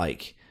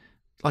like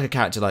a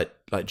character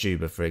like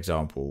Juba, for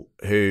example,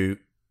 who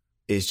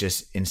is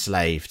just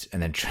enslaved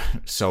and then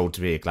sold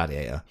to be a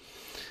gladiator,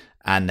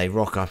 and they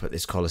rock up at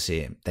this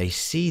Colosseum. They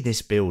see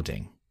this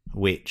building,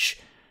 which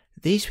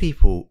these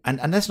people,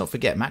 and let's not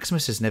forget,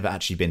 Maximus has never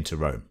actually been to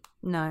Rome.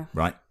 No.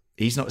 Right?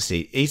 He's not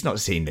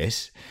seen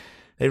this.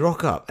 They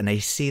rock up and they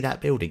see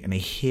that building and they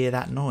hear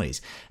that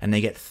noise and they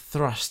get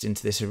thrust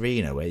into this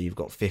arena where you've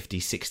got 50,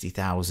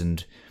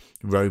 60,000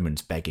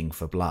 Romans begging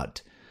for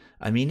blood.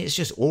 I mean, it's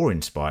just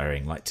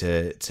awe-inspiring, like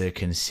to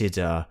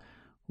consider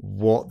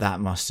what that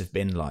must have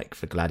been like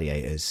for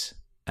gladiators.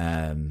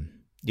 And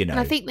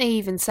I think they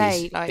even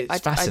say,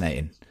 it's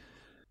fascinating.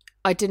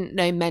 I didn't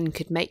know men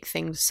could make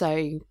things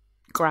so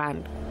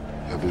grand.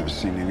 Have you ever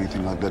seen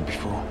anything like that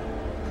before?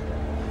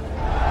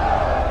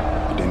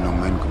 I didn't know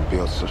men could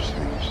build such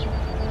things.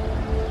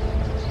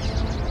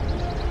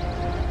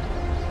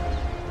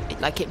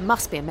 It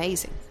must be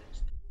amazing.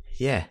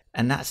 Yeah,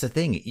 and that's the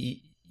thing.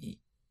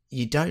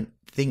 You don't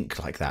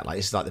think like that. Like,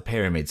 it's like the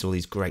pyramids, all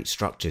these great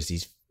structures,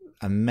 these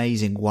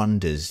amazing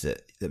wonders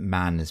that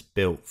man has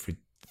built through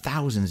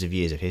thousands of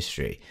years of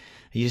history.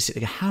 And you just sit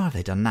there, how have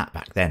they done that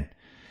back then?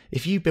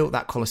 If you built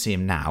that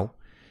Colosseum now,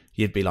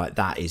 you'd be like,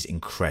 that is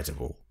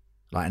incredible.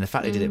 Like, and the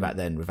fact they did it back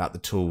then without the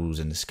tools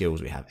and the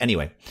skills we have.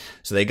 Anyway,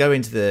 so they go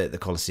into the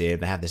Colosseum,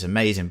 they have this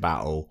amazing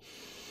battle,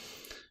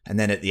 and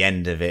then at the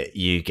end of it,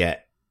 you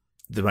get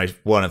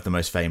one of the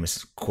most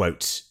famous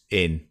quotes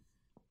in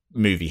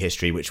movie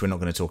history, which we're not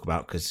going to talk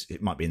about because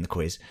it might be in the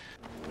quiz.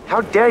 How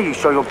dare you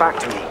show your back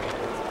to me?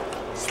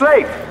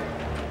 Slave!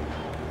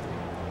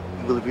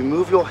 Will you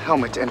remove your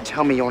helmet and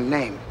tell me your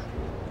name?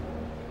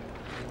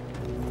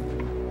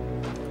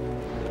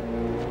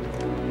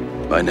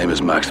 My name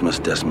is Maximus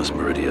Decimus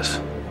Meridius,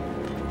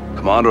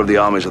 commander of the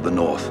armies of the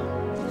North,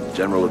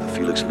 general of the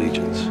Felix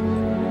Legions,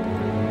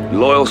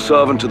 loyal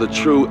servant to the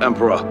true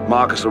emperor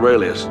Marcus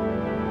Aurelius,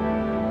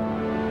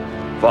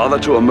 father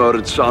to a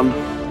murdered son,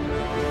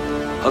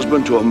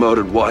 husband to a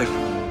murdered wife,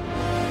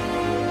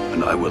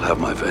 and I will have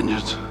my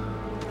vengeance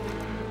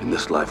in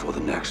this life or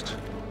the next.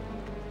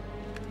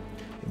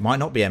 It might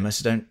not be Emma,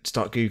 so don't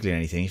start Googling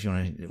anything if you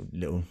want a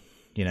little,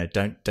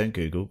 don't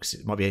Google because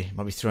it might be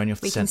throwing you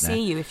off the scent there. We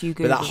can see you if you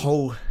Google. But that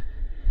whole,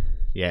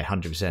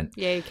 100%.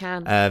 Yeah, you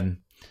can.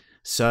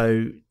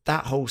 So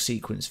that whole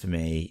sequence for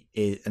me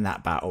and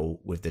that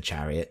battle with the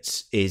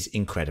chariots is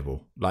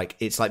incredible. Like,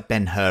 it's like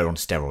Ben-Hur on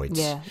steroids.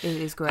 Yeah, it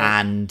is great.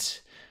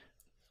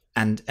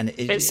 And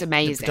it's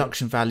amazing. The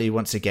production value,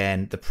 once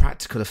again, the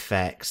practical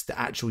effects, the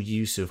actual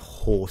use of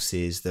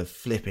horses, the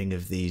flipping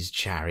of these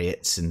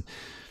chariots, and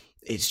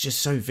it's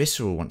just so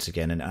visceral once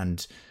again.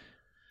 And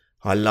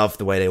I love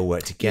the way they all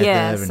work together.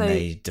 Yeah, and so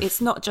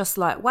it's not just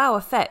like wow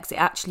effects. It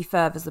actually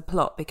furthers the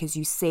plot because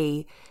you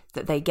see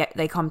that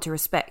they come to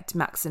respect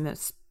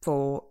Maximus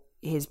for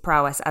his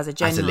prowess as a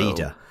general, as a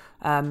leader.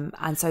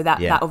 And so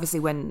that obviously,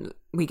 when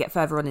we get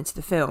further on into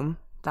the film,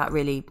 that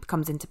really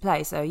comes into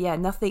play. So yeah,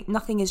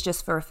 nothing is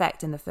just for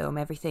effect in the film.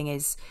 Everything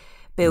is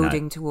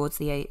building towards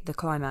the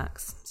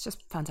climax. It's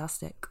just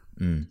fantastic.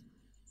 Mm.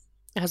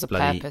 It has a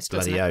purpose,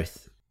 doesn't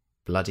it?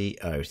 Bloody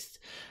oath.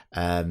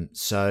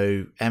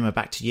 So Emma,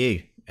 back to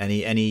you.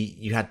 Any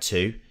you had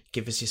two.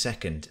 Give us your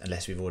second,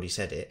 unless we've already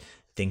said it.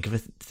 Think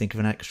of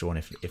an extra one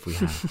if we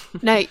have.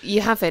 No,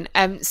 you haven't.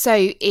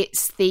 So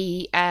it's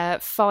the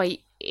fight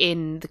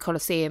in the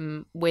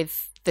Colosseum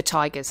with the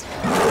tigers.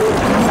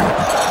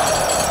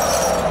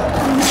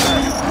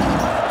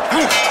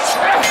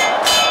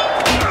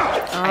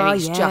 And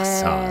it's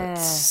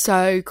just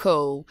so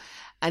cool.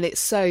 And it's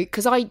so,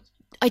 because I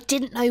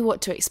didn't know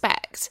what to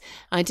expect.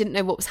 I didn't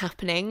know what was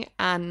happening.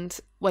 And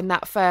when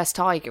that first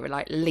tiger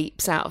like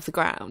leaps out of the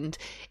ground,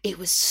 it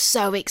was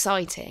so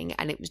exciting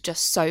and it was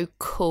just so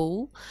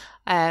cool.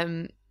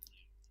 And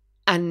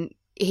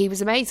he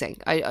was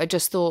amazing. I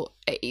just thought,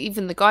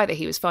 even the guy that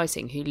he was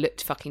fighting, who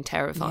looked fucking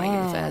terrifying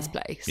in the first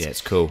place. Yeah,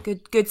 it's cool.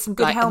 Some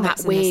good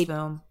helmets in this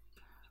film.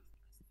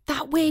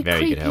 That weird,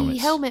 very creepy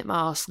helmet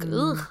mask.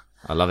 Ugh.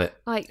 I love it.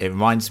 Like, it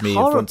reminds me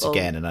of, once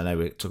again, and I know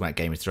we're talking about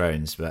Game of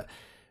Thrones, but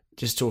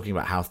just talking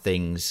about how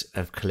things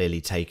have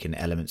clearly taken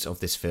elements of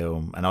this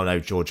film. And I know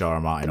George R. R.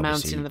 Martin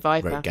obviously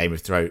wrote Game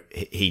of Thrones.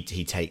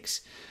 He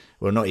takes,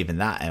 well, not even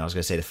that, and I was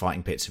going to say the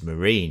fighting pits of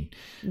Meereen.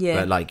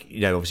 Yeah. But like,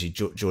 you know, obviously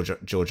George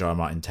R. R.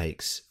 Martin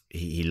takes,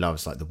 he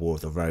loves like the War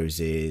of the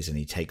Roses, and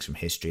he takes from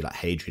history, like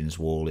Hadrian's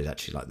Wall is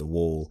actually like the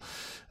wall.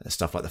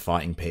 Stuff like the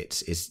fighting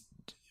pits is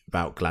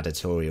about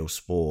gladiatorial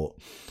sport.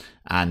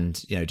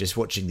 And, you know, just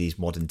watching these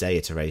modern day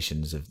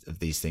iterations of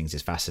these things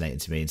is fascinating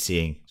to me, and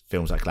seeing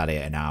films like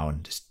Gladiator now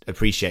and just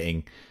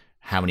appreciating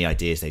how many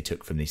ideas they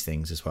took from these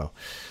things as well.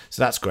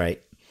 So that's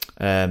great.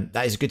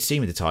 That is a good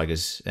scene with the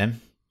tigers,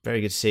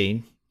 very good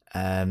scene.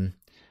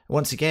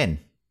 Once again,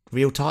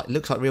 looks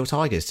like real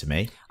tigers to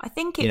me. I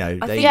think it, you know,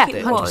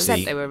 it was.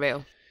 They were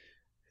real.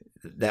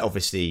 They're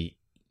obviously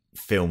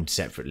filmed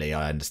separately,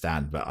 I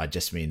understand, but I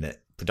just mean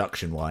that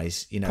production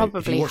wise, you know,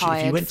 probably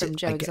hired from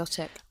Joe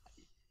Exotic.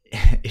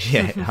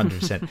 Yeah,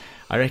 100%.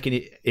 I reckon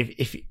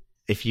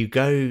if you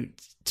go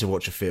to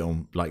watch a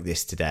film like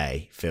this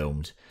today,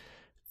 filmed,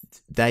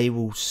 they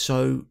will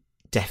so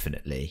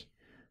definitely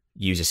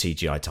use a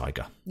CGI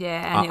tiger.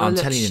 Yeah, and I'm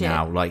telling you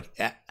now, like,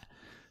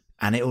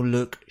 and it'll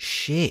look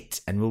shit,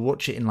 and we'll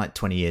watch it in like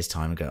 20 years'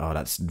 time and go, oh,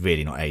 that's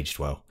really not aged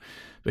well,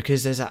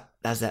 because there's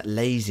that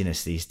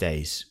laziness these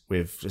days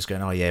with just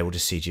going, oh yeah, we'll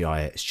just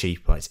CGI it, it's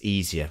cheaper, it's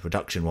easier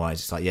production wise.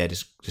 It's like, yeah,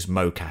 just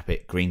mocap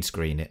it, green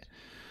screen it.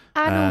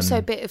 And also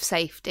a bit of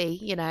safety,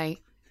 you know.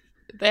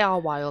 They are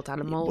wild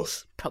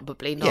animals,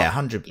 probably not. Yeah,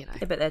 100. You know.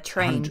 Yeah, but they're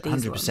trained.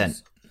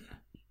 100%.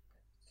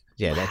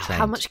 Yeah, they're trained.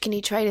 How much can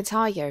you train a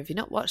tiger? Have you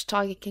not watched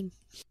Tiger King?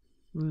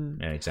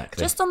 Yeah,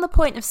 exactly. Just on the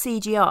point of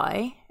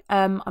CGI,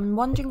 I'm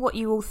wondering what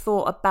you all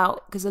thought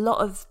about, because a lot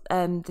of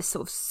the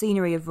sort of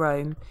scenery of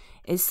Rome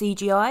is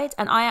CGI'd,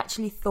 and I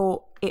actually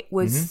thought it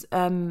was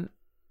it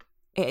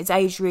is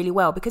aged really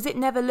well, because it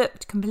never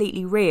looked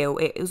completely real.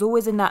 It was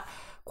always in that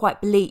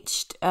quite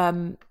bleached,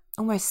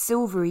 almost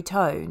silvery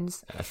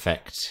tones.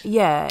 Effect.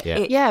 Yeah.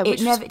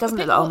 It doesn't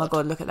look like, oh my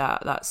god, look at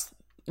that.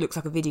 Looks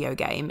like a video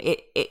game.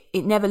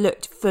 It never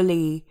looked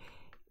fully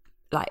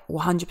like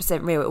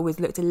 100% real. It always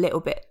looked a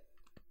little bit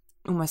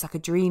almost like a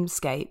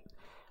dreamscape.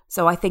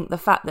 So I think the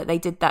fact that they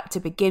did that to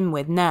begin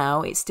with,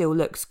 now it still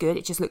looks good.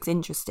 It just looks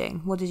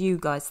interesting. What did you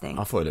guys think?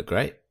 I thought it looked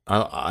great.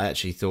 I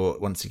actually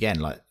thought, once again,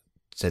 like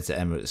said to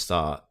Emma at the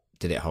start,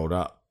 did it hold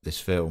up,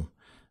 this film?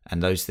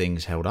 And those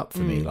things held up for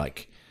me.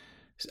 Like,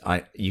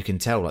 you can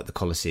tell like the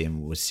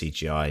Colosseum was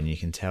CGI, and you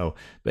can tell,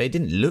 but it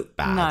didn't look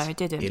bad. No, it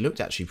didn't. It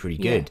looked actually pretty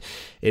good.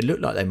 Yeah. It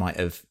looked like they might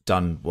have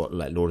done what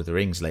like Lord of the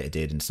Rings later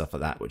did and stuff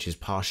like that, which is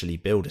partially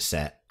build a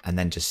set and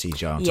then just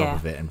CGI on top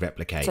of it and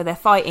replicate. So they're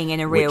fighting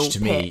in a real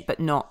pit, but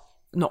not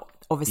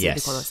obviously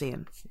the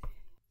Colosseum.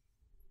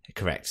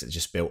 Correct. It's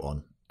just built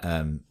on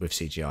with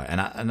CGI,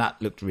 and that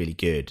looked really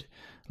good.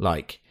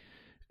 Like,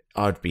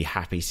 I'd be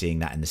happy seeing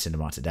that in the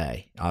cinema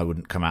today. I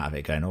wouldn't come out of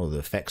it going, oh, the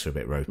effects are a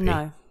bit ropey.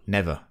 No.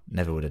 Never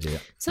would I do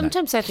that.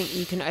 Sometimes I think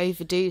you can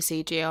overdo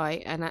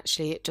CGI and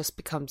actually it just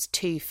becomes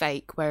too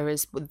fake,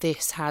 whereas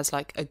this has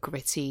like a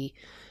gritty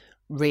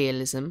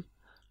realism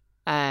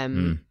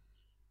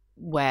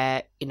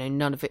where, you know,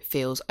 none of it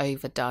feels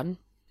overdone.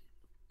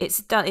 it's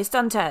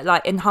done to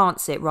like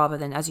enhance it rather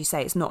than, as you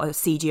say, it's not a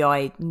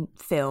CGI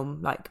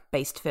film, like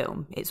based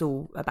film. It's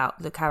all about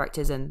the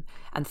characters and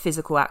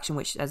physical action,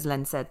 which, as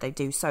Len said, they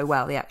do so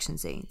well, the action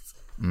scenes.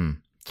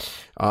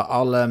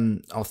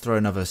 I'll throw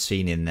another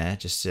scene in there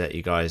just so that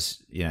you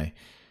guys, and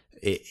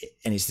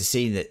it's the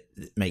scene that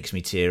makes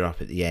me tear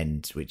up at the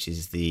end, which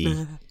is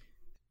the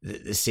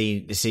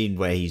scene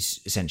where he's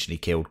essentially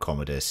killed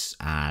Commodus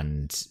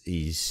and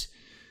he's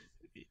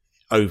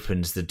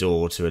opens the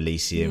door to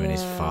Elysium and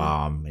his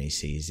farm, and he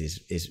sees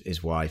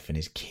his wife and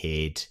his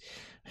kid,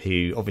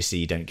 who obviously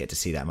you don't get to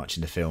see that much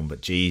in the film,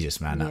 but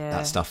Jesus, man,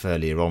 that stuff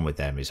earlier on with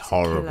them is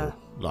horrible.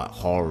 Like,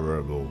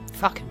 horrible.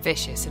 Fucking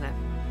vicious, isn't it?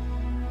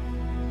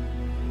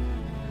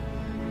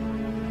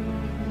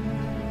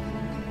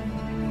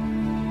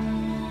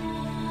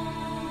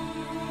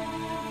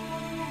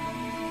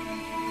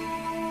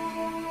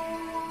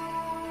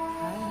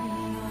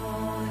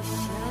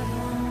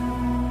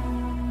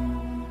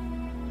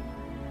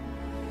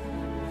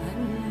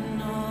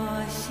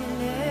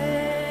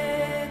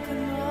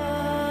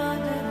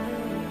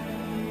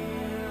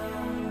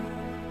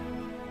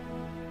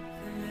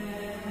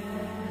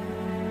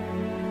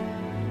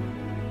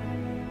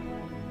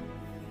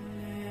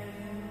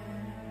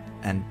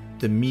 And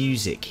the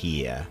music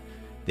here,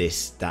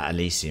 that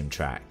Elysium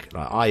track,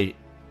 like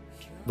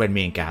when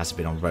me and Gaz have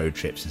been on road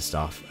trips and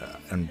stuff,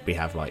 and we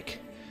have like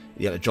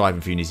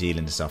driving through New Zealand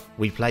and stuff,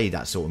 we play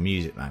that sort of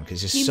music, man,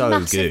 because it's just so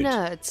good.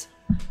 Nerds.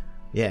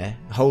 Yeah,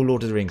 whole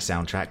Lord of the Rings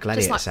soundtrack,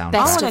 Gladiator soundtrack.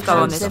 I want to go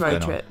on this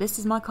road trip. This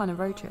is my kind of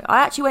road trip. I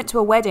actually went to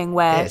a wedding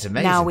where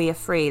Now We Are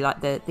Free,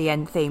 like the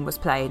end theme was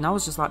played, and I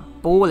was just like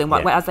bawling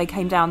as they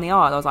came down the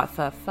aisle. I was like,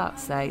 for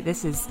fuck's sake,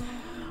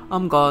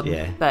 I'm gone.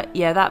 Yeah. But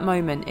yeah, that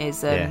moment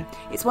is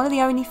it's one of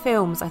the only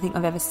films I think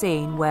I've ever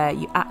seen where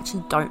you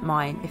actually don't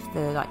mind if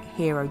the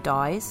hero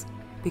dies,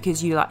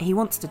 because he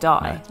wants to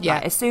die. Right. Yeah.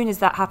 As soon as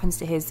that happens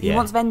to he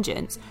wants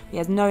vengeance. He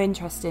has no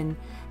interest in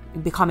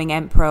becoming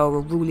emperor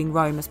or ruling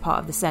Rome as part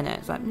of the Senate.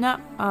 It's like, no,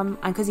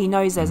 and because he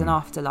knows there's an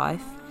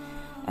afterlife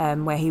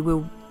where he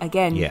will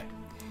again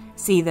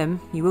see them.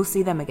 You will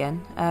see them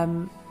again.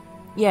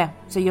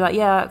 So you're like,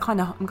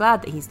 I'm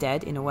glad that he's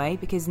dead in a way,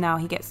 because now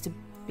he gets to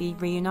be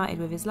reunited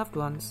with his loved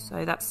ones.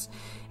 So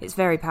it's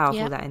very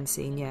powerful, that end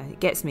scene. Yeah,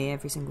 it gets me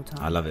every single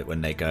time. I love it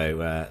when they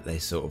go, they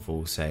sort of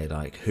all say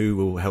like, who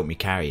will help me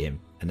carry him?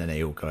 And then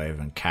they all go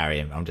over and carry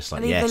him. I'm just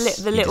like, yes,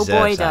 the little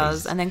boy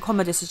does, and then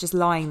Commodus is just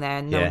lying there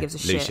and no one gives a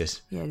Lucius.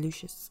 shit. Yeah,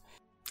 Lucius.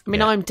 I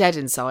mean, I'm dead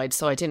inside,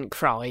 so I didn't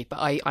cry, but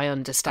I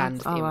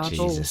understand the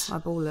I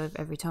bawl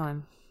every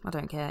time. I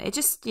don't care. It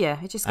just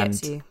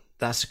gets you.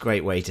 That's a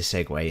great way to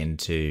segue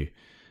into,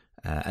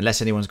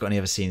 unless anyone's got any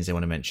other scenes they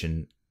want to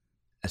mention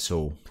at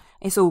all.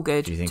 It's all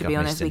good, to be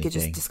honest. We could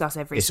just discuss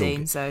every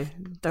scene, so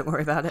don't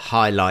worry about it.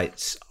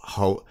 Highlights,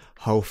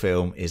 whole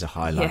film is a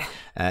highlight.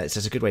 So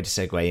it's a good way to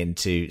segue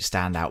into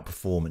standout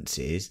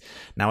performances.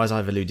 Now, as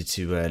I've alluded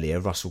to earlier,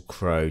 Russell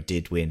Crowe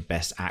did win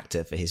Best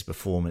Actor for his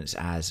performance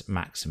as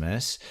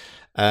Maximus.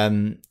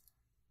 We've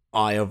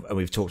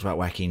talked about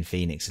Joaquin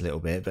Phoenix a little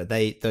bit, but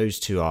those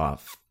two are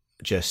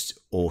just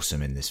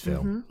awesome in this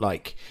film.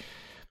 Like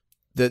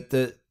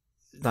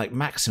like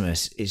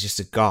Maximus is just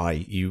a guy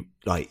you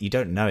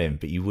don't know him,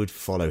 but you would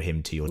follow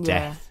him to your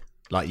death.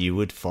 Like you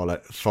would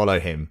follow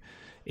him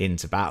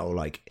into battle.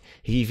 Like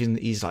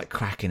he's like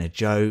cracking a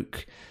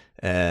joke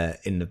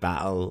in the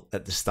battle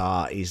at the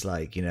start. He's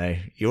like,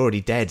 you're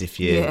already dead if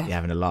you're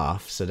having a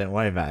laugh, so don't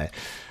worry about it.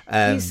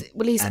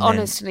 He's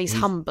honest and he's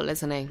humble,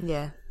 isn't he?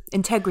 Yeah,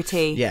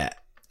 integrity. Yeah,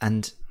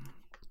 and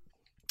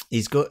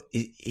he's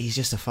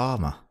just a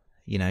farmer.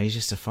 He's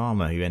just a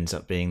farmer who ends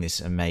up being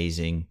this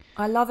amazing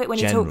I love it when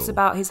general. He talks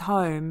about his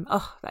home.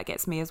 Oh, that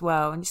gets me as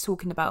well. And he's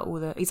talking about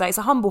he's like, it's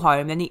a humble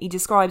home. And he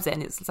describes it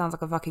and it sounds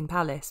like a fucking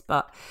palace.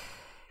 But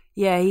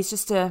yeah, he's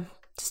just a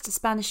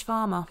Spanish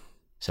farmer.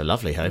 It's a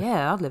lovely home.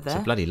 Yeah, I'd live there.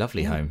 It's a bloody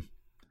lovely home.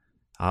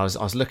 I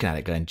was looking at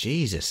it going,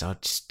 Jesus,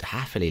 I'd just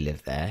happily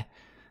live there.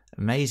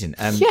 Amazing.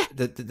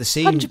 The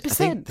scene, 100%. I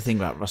think the thing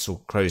about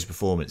Russell Crowe's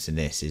performance in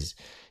this is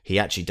he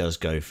actually does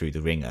go through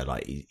the ringer.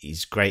 Like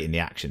he's great in the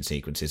action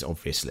sequences,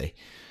 obviously,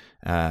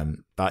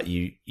 but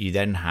you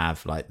then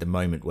have like the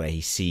moment where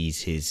he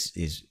sees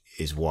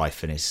his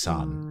wife and his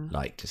son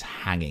like just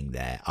hanging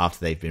there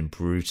after they've been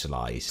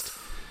brutalized,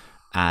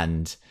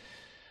 and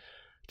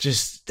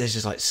there's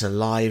just like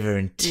saliva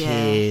and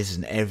tears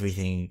and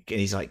everything, and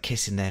he's like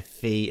kissing their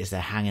feet as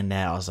they're hanging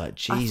there. I was like,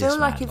 Jesus, I feel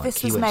like if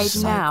this was made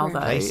now,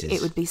 though,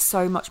 it would be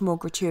so much more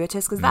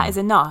gratuitous, because that is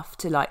enough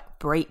to like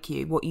break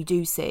you what you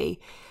do see.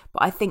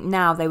 But I think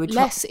now they would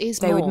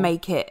would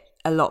make it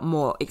a lot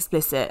more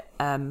explicit,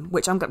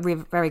 which I'm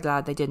very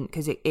glad they didn't,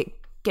 because it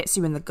gets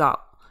you in the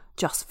gut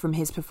just from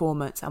his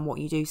performance and what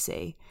you do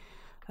see.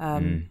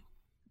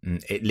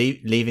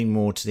 Leaving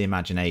more to the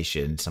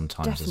imagination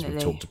sometimes, Definitely. as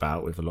we've talked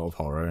about with a lot of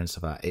horror and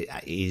stuff like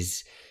that, it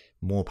is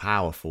more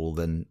powerful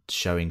than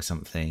showing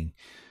something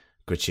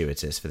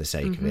gratuitous for the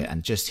sake of it.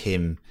 And just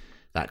him,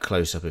 that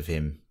close up of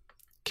him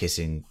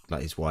kissing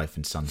like his wife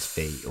and son's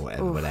feet or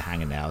whatever, where they're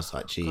hanging there, I was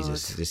like,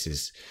 Jesus, this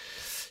is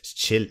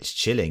it's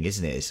chilling,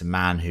 isn't it? It's a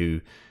man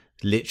who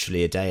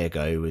literally a day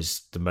ago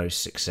was the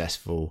most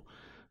successful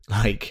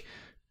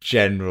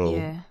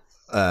general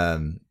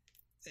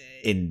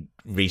in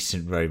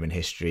recent Roman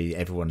history.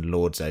 Everyone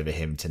lords over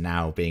him, to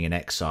now being in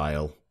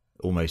exile,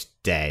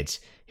 almost dead,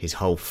 his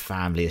whole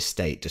family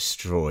estate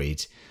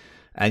destroyed.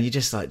 And you're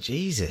just like,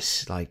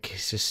 Jesus,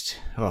 it's just,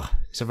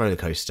 it's a roller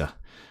coaster.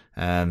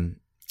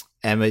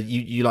 Emma,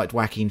 you liked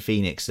Joaquin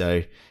Phoenix,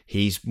 though.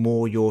 He's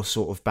more your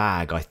sort of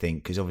bag, I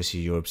think, because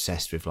obviously you're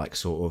obsessed with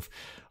sort of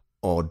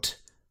odd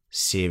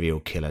serial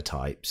killer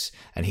types,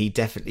 and he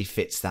definitely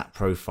fits that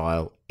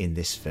profile in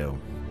this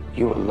film.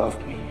 You will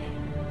love me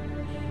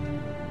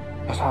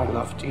as I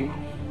loved you.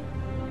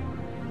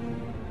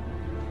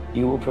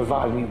 You will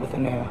provide me with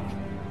an heir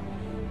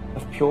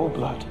of pure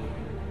blood,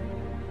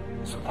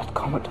 so that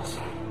Commodus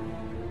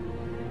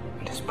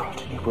and his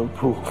progeny will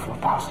rule for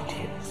 1,000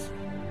 years.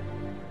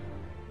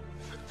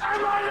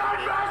 Am I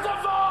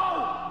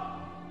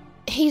not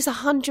merciful? He's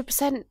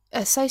 100%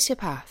 a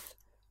sociopath,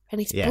 and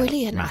he's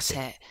brilliant massive.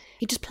 at it.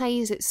 He just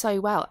plays it so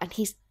well, and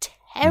he's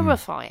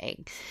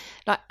terrifying,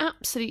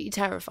 absolutely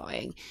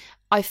terrifying.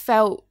 I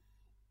felt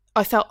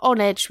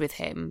on edge with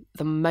him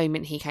the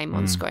moment he came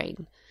on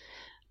screen,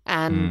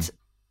 and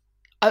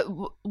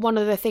one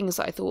of the things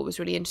that I thought was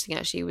really interesting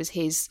actually was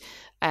his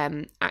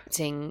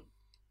acting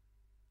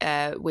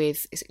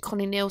with, is it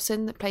Connie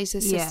Nielsen that plays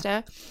his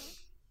sister?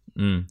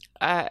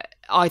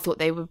 I thought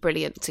they were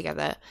brilliant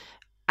together,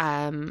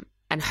 and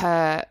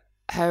her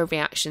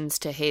reactions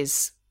to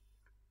his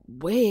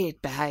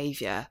weird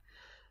behaviour,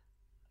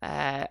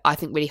 I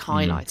think really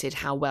highlighted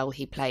how well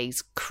he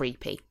plays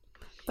creepy.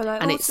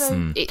 But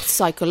it's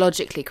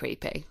psychologically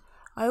creepy.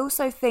 I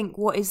also think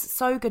what is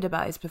so good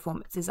about his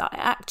performance is I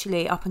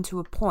actually, up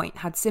until a point,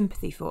 had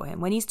sympathy for him.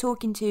 When he's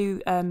talking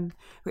to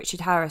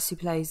Richard Harris, who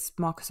plays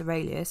Marcus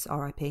Aurelius,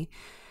 R.I.P.,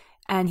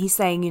 and he's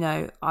saying,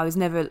 I was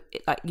never,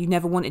 you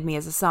never wanted me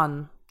as a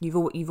son. You've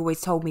always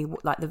told me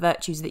the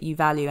virtues that you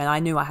value, and I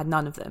knew I had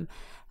none of them.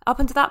 Up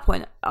until that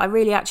point, I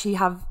really actually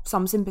have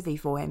some sympathy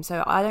for him.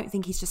 So I don't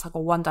think he's just a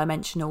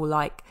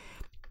one-dimensional,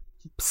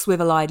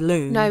 swivel-eyed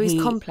loon. No,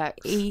 he's complex.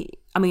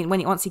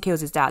 Once he kills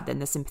his dad, then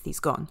the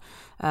sympathy's gone.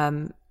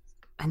 And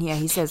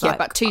he says,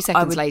 about 2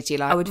 seconds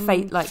later, I would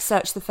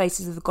search the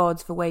faces of the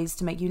gods for ways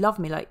to make you love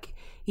me.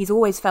 He's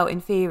always felt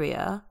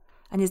inferior,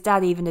 and his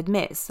dad even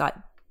admits,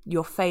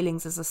 your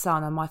failings as a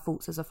son and my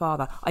faults as a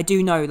father. I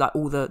do know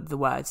all the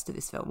words to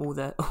this film, all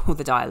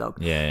the dialogue.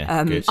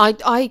 Yeah, good.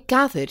 I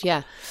gathered,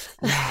 yeah.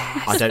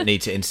 I don't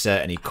need to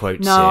insert any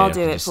quotes. No, here. I'll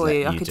do it for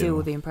you. I could do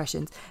all the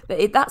impressions.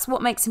 But that's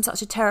what makes him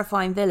such a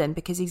terrifying villain,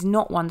 because he's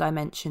not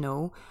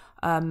one-dimensional.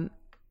 And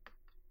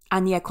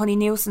Connie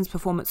Nielsen's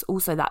performance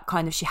also, that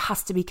kind of, she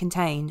has to be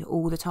contained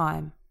all the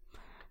time.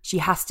 She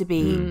has to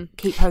be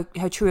keep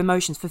her true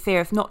emotions, for fear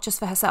of not just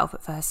for herself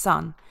but for her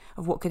son,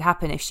 of what could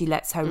happen if she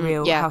lets her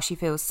how she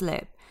feels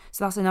slip.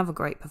 So that's another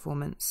great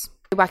performance.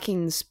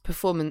 Joaquin's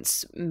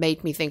performance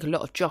made me think a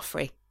lot of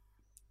Joffrey.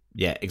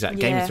 Yeah,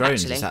 exactly. Game of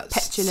Thrones is that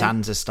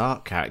Sansa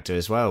Stark character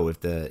as well,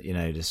 with the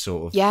the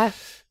sort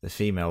of the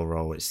female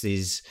role. It's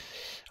this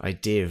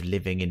idea of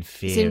living in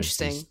fear of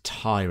these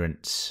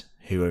tyrants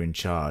who are in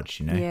charge,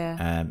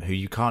 who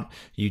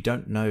you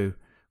don't know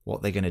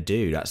what they're going to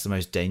do. That's the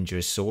most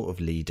dangerous sort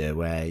of leader,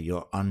 where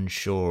you're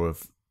unsure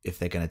of if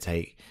they're going to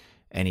take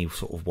any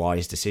sort of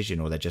wise decision,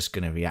 or they're just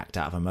going to react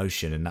out of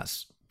emotion. And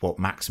that's what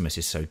Maximus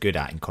is so good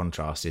at, in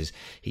contrast, is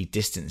he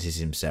distances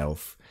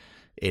himself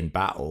in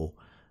battle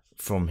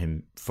from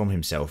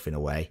himself in a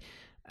way,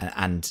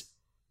 and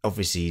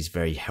obviously he's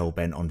very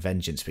hell-bent on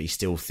vengeance, but he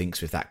still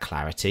thinks with that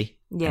clarity,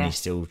 and he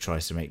still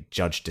tries to make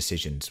judged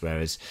decisions,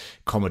 whereas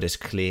Commodus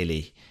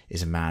clearly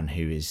is a man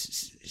who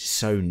is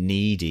so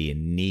needy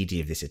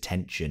of this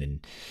attention,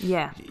 and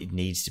it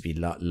needs to be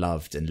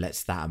loved, and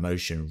lets that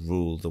emotion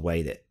rule the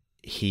way that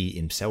he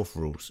himself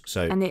rules.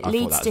 So and it I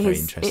leads thought that to was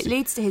his very interesting. It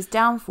leads to his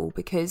downfall,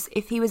 because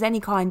if he was any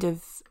kind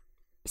of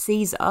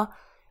Caesar,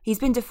 he's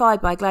been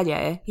defied by a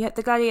gladiator, yet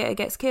the gladiator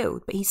gets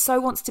killed. But he so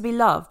wants to be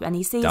loved, and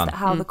he sees that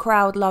how the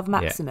crowd love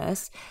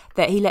Maximus,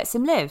 that he lets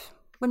him live.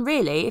 When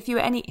really, if you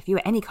were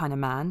any kind of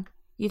man,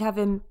 you'd have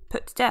him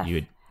put to death.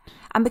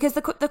 And because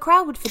the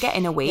crowd would forget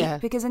in a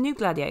week, because a new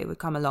gladiator would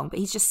come along. But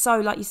he's just so,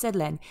 like you said,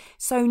 Len,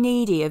 so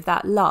needy of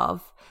that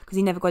love, because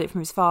he never got it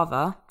from his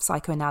father.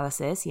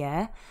 Psychoanalysis, he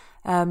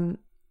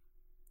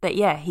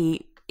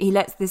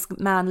lets this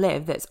man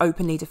live that's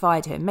openly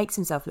defied him, makes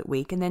himself look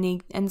weak, and then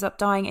he ends up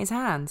dying at his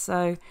hands.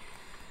 So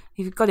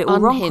you've got it all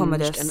wrong,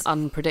 Commodus. And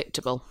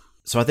unpredictable.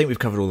 So I think we've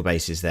covered all the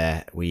bases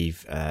there.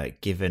 We've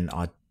given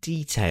our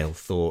detailed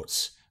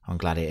thoughts on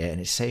Gladiator, and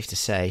it's safe to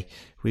say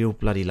we all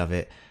bloody love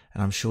it,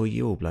 and I'm sure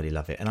you all bloody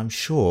love it, and I'm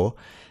sure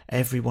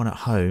everyone at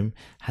home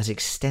has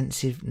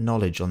extensive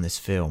knowledge on this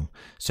film.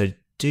 So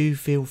do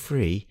feel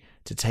free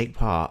to take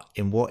part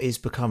in what is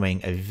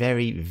becoming a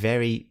very,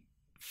 very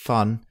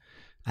fun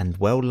and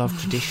well-loved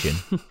tradition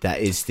that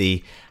is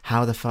the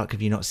How the Fuck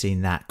Have You Not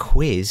Seen That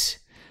quiz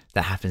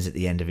that happens at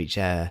the end of each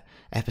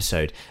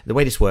episode. The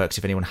way this works,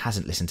 if anyone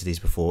hasn't listened to these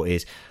before,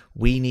 is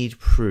we need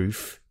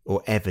proof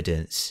or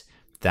evidence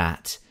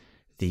that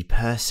the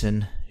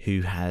person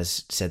who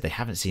has said they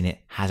haven't seen it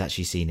has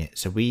actually seen it.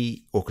 So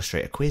we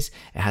orchestrate a quiz.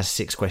 It has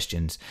 6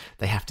 questions.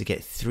 They have to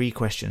get 3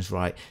 questions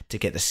right to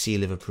get the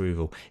seal of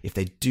approval. If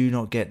they do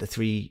not get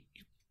the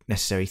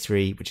necessary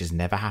 3, which has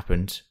never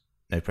happened,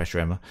 no pressure,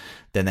 Emma,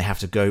 then they have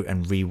to go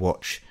and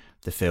rewatch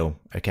the film.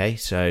 Okay,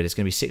 so there's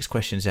going to be 6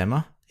 questions,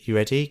 Emma. You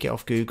ready? Get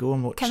off Google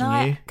and watching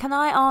you. Can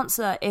I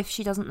answer if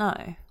she doesn't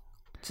know?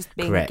 Just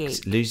being Correct. a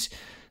geek.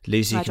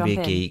 Lucy can be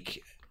a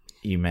geek.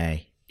 You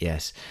may.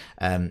 Yes.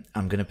 I'm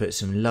going to put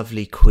some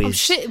lovely quiz. I'm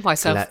shitting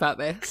myself about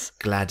this.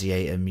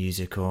 Gladiator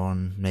music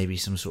on. Maybe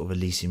some sort of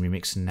Elysium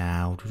remix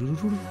now.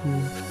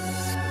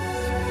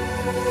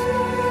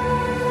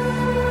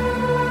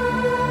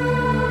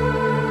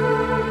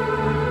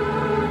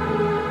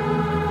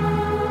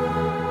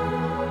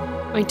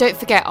 I mean, don't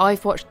forget,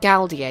 I've watched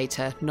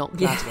Gladiator, not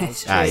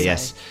Gladiator.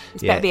 Yes.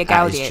 It's better be a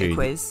Gladiator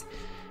quiz.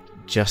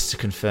 Just to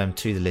confirm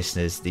to the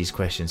listeners, these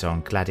questions are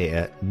on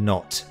Gladiator,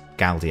 not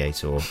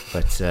Gladiator.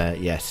 But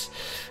yes,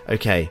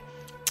 okay.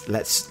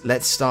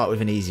 Let's start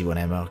with an easy one,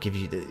 Emma. I'll give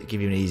you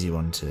an easy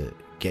one to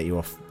get you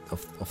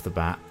off the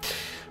bat.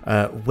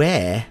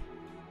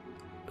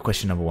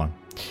 Question number 1: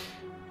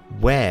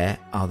 where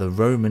are the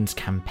Romans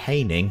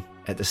campaigning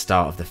at the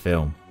start of the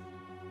film?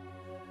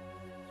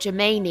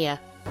 Germania.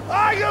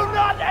 Are you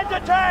not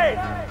entertained?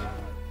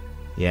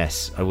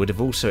 Yes, I would have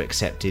also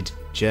accepted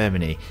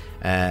Germany.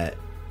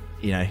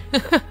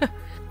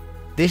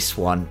 This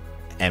one,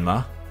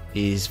 Emma,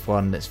 is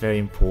one that's very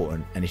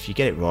important, and if you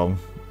get it wrong,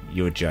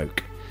 you're a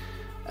joke.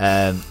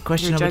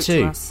 Question number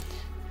 2: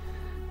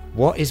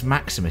 what is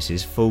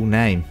Maximus's full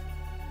name?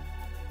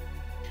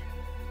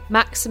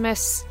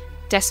 Maximus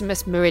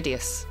Decimus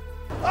Meridius.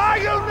 Are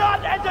you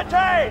not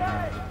entertained?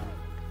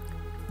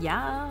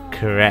 Yeah.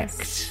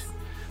 Correct.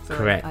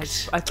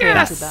 Correct. I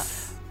created that.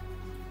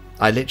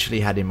 I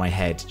literally had in my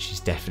head she's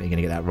definitely going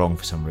to get that wrong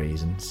for some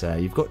reason. So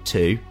you've got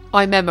 2.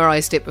 I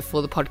memorised it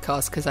before the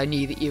podcast because I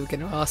knew that you were going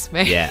to ask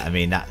me. Yeah, I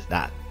mean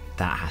that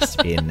has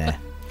to be in there.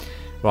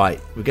 Right,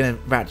 we're going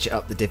to ratchet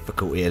up the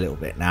difficulty a little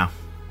bit now.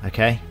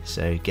 Okay,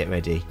 so get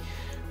ready.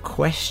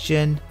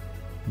 Question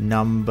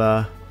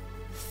number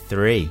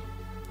 3: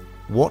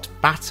 what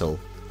battle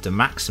do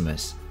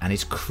Maximus and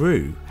his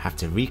crew have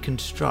to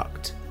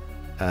reconstruct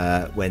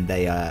when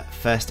they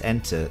first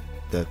enter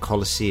the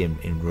Colosseum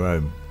in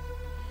Rome?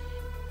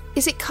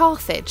 Is it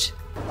Carthage?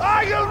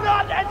 Are you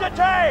not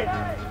entertained?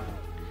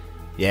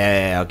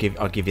 Yeah,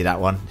 I'll give you that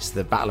one. It's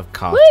the Battle of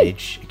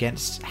Carthage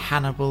against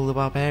Hannibal the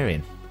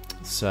Barbarian.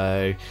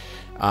 So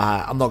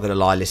I'm not going to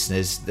lie,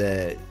 listeners.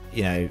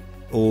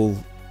 All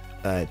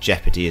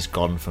jeopardy is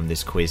gone from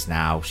this quiz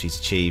now. She's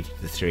achieved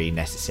the 3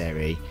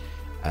 necessary.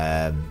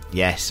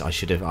 Yes, I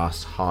should have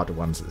asked harder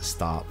ones at the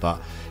start, but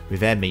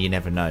with Emma, you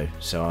never know.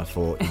 So I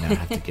thought, I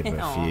have to give her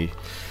a few.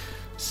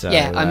 So,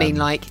 yeah, I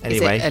mean, anyway,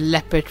 is it a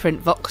leopard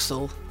print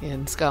voxel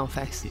in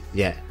Scarface?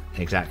 Yeah,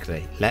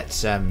 exactly.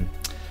 Let's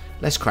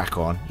crack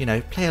on.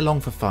 Play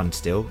along for fun.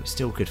 Still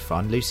good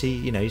fun. Lucy,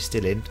 you're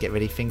still in. Get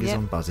ready, fingers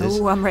on buzzers.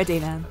 Oh, I'm ready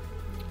now.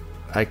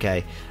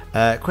 Okay.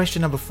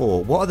 Question number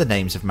 4: what are the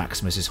names of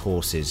Maximus's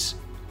horses?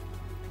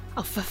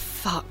 Oh, for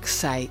fuck's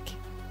sake,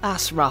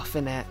 that's rough,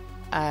 innit?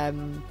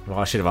 Well,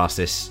 I should have asked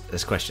this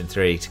as question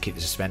 3 to keep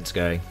the suspense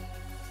going.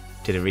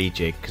 Did a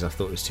rejig because I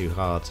thought it was too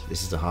hard.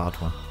 This is a hard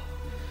one.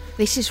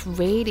 This is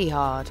really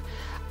hard.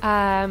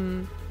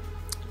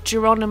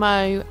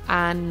 Geronimo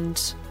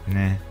and...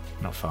 Nah,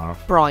 not far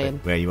off. Brian.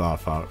 Where you are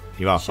far.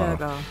 You are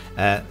far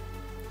off.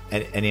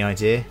 Any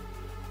idea?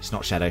 It's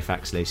not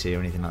Shadowfax, Lucy, or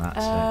anything like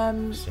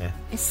that.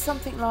 It's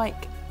something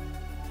like...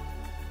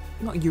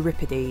 Not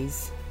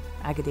Euripides.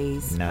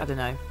 Agades. No. I don't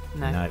know.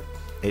 No.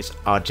 It's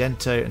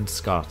Argento and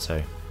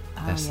Scarto.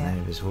 That's the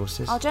name of his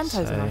horses.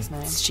 Argento's a nice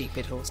name.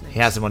 Stupid horse name. He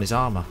has them on his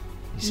armour.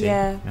 You see?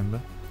 Yeah.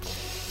 Remember?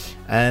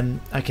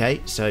 Okay,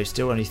 so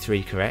still only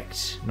 3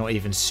 correct. Not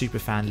even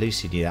superfan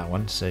Lucy knew that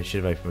one, so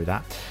should have opened with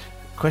that.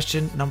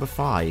 Question number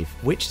 5: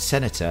 which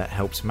senator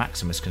helps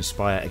Maximus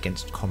conspire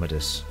against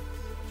Commodus?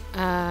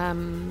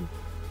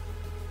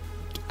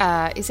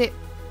 Is it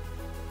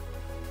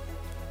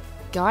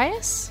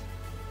Gaius?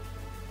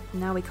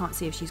 Now we can't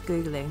see if she's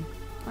Googling.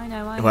 I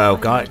know. Well,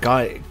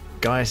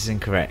 Gaius is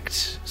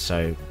incorrect,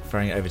 so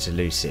throwing it over to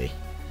Lucy.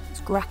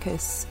 It's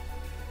Gracchus,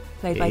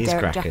 played by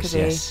Derek Jacobi.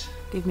 Yes.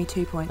 Give me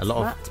 2 points for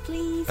that,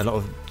 please. A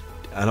lot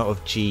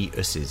of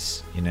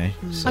G-usses,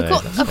 So I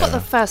got the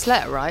first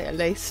letter right, at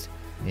least.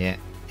 Yeah.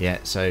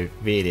 So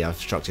really, I've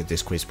structured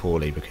this quiz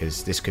poorly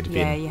because this could have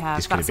been. Yeah, you have.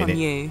 This could That's have been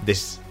on it. you.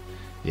 This.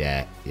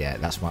 Yeah.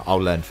 That's I'll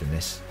learn from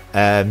this.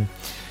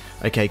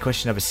 Okay.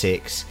 Question number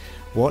 6: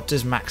 what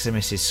does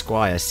Maximus's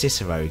squire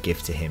Cicero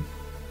give to him?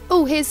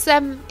 Oh, his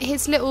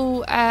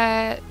little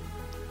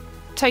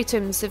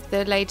totems of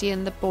the lady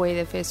and the boy,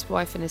 of his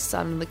wife and his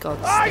son and the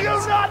gods. Are you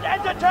not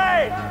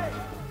entertained?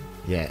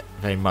 Yeah,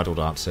 very muddled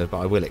answer, but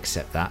I will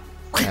accept that.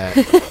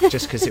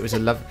 Just because it was a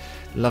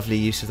lovely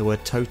use of the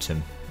word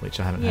totem, which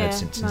I haven't heard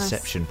since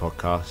Inception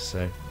podcast,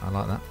 so I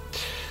like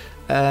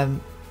that.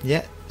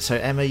 So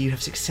Emma, you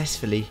have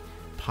successfully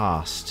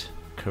passed.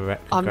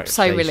 Correct. I'm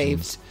so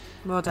relieved.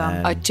 Well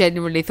done. I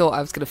genuinely thought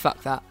I was going to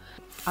fuck that.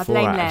 I 4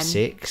 blame out Len. of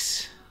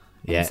 6.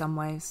 Yeah. In some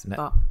ways,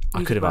 but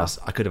I could have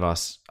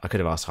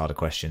asked harder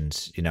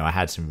questions. You know, I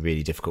had some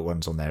really difficult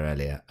ones on there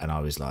earlier, and I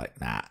was like,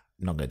 nah,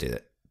 I'm not going to do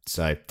that.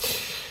 So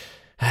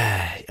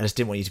I just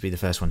didn't want you to be the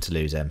first one to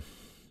lose, Em.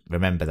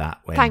 Remember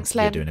that when Thanks,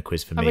 you're Len. doing a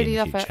quiz for I me really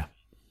in the love future.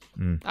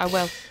 it. I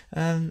will.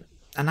 And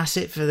that's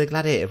it for the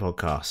Gladiator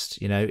podcast.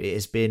 You know, it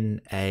has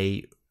been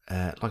a,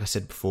 like I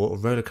said before, a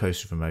roller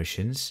coaster of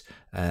emotions,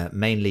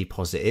 mainly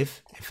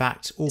positive. In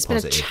fact, all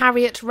positive. It's been a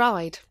chariot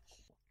ride.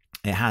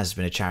 It has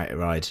been a chariot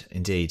ride,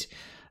 indeed.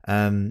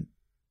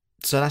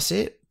 So that's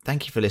it.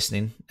 Thank you for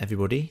listening,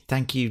 everybody.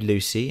 Thank you,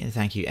 Lucy, and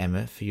thank you,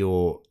 Emma, for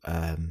your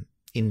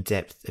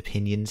in-depth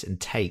opinions and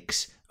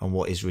takes on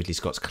what is Ridley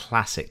Scott's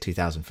classic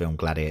 2000 film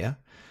Gladiator.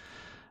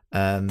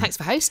 Thanks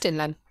for hosting,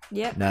 Len.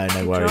 Yep. No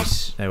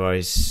worries. No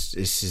worries.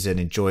 This is an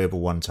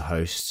enjoyable one to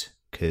host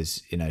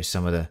because, you know,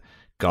 some of the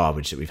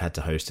garbage that we've had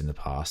to host in the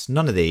past,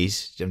 none of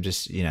these, I'm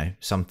just, you know,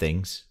 some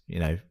things, you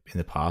know, in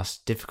the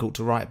past, difficult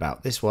to write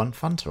about. This one,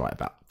 fun to write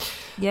about.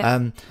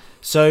 Yeah.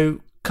 So,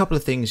 a couple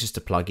of things just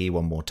to plug you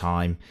one more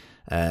time.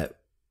 And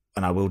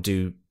I will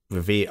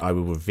reveal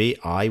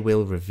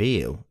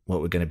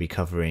what we're going to be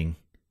covering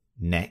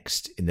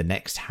next in the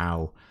next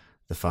How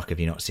the Fuck Have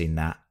You Not Seen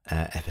That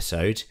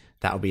episode.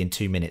 That'll be in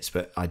 2 minutes,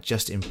 but I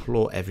just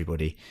implore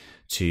everybody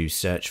to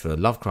search for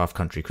Lovecraft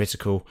Country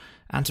Critical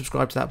and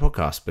subscribe to that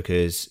podcast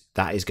because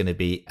that is going to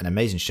be an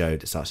amazing show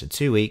that starts in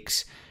 2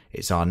 weeks.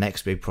 It's our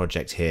next big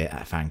project here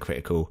at Fan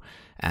Critical,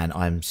 and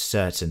I'm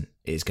certain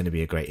it's going to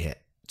be a great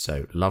hit.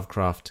 So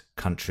Lovecraft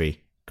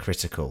Country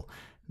Critical.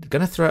 I'm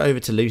going to throw it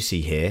over to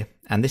Lucy here,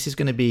 and this is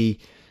going to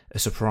be a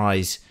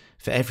surprise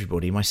for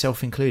everybody,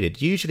 myself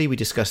included. Usually we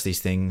discuss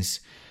these things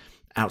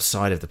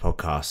outside of the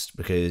podcast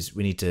because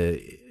we need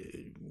to,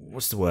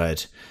 what's the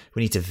word?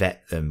 We need to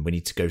vet them. We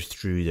need to go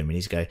through them. We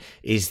need to go,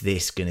 is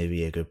this going to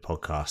be a good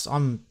podcast?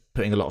 I'm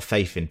putting a lot of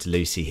faith into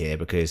Lucy here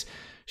because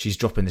she's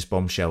dropping this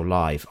bombshell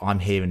live. I'm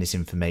hearing this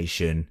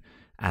information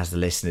as the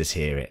listeners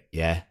hear it.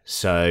 Yeah.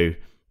 So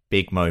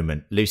big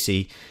moment.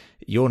 Lucy,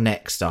 you're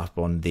next up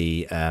on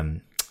the,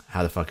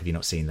 How the Fuck Have You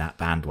Not Seen That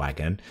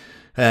bandwagon?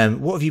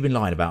 What have you been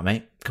lying about,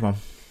 mate? Come on.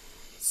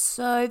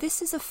 So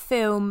this is a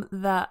film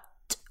that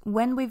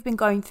when we've been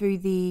going through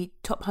the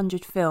top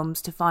 100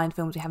 films to find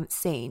films we haven't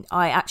seen,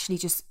 I actually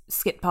just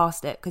skipped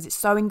past it because it's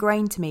so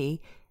ingrained to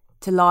me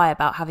to lie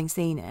about having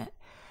seen it.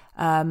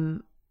 I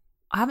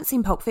haven't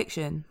seen Pulp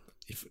Fiction.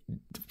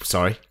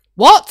 Sorry?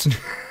 What?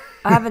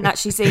 I haven't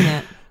actually seen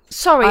it.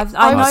 Sorry,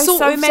 I know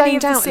so many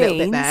of the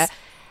scenes.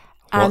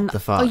 What the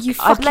fuck? Are you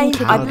I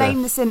fucking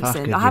blame The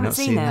Simpsons. I haven't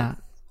seen it.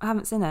 I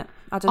haven't seen it.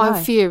 I don't know.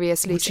 I'm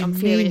furious, Lucy. What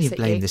do you mean you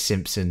blame The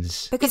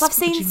Simpsons? Because I've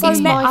seen so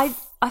many.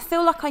 I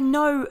feel like I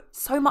know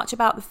so much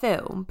about the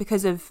film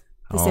because of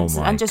The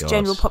Simpsons and just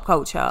general pop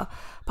culture,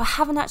 but I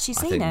haven't actually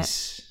seen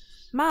it.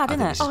 Mad,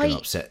 isn't it? This is going to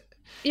upset.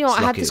 You know,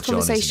 I had Slocky this John,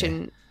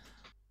 conversation.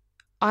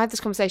 I had this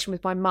conversation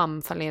with my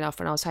mum, funnily enough,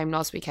 when I was home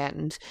last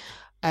weekend,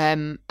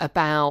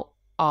 about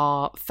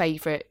our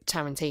favourite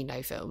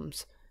Tarantino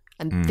films,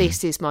 and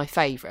this is my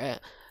favourite.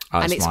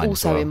 And it's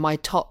also in my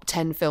top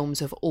 10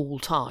 films of all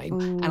time.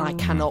 And I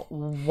cannot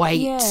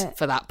wait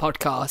for that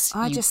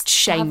podcast. You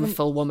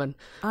shameful woman.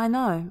 I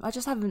know. I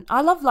just haven't.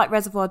 I love like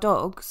Reservoir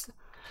Dogs,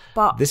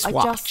 but just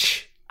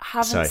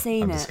haven't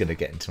seen it. I'm just going to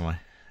get into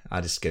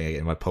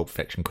my Pulp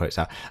Fiction quotes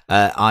out.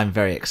 I'm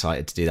very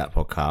excited to do that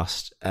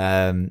podcast.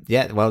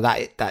 Well,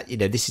 that you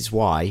know, this is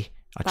why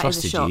I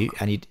trusted you,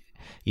 and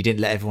you didn't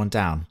let everyone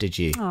down, did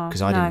you?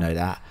 Because I didn't know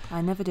that.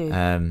 I never do.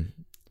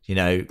 You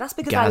know, that's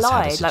because I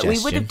lied. Like we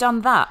would have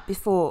done that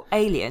before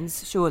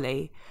Aliens,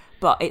 surely.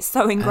 But it's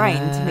so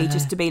ingrained to me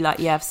just to be like,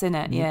 yeah, I've seen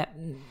it. Yeah.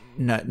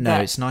 No,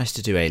 it's nice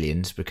to do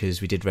Aliens because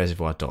we did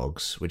Reservoir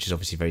Dogs, which is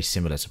obviously very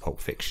similar to Pulp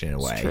Fiction in a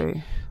way. It's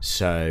true.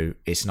 So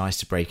it's nice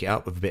to break it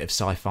up with a bit of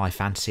sci-fi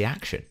fantasy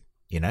action,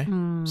 you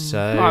know? So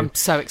I'm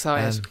so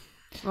excited.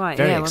 Right,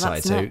 very yeah,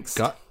 excited. Well, that's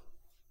next.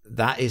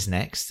 That is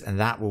next, and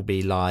that will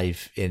be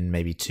live in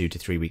maybe 2 to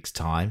 3 weeks'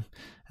 time,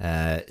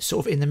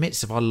 sort of in the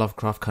midst of our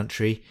Lovecraft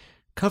Country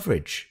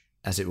coverage,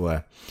 as it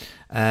were.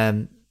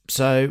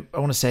 So I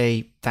want to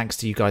say thanks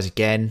to you guys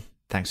again.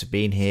 Thanks for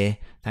being here.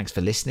 Thanks for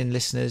listening,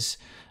 listeners.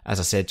 As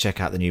I said, check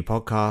out the new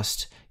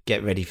podcast.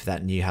 Get ready for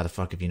that new How the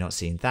Fuck Have You Not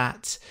Seen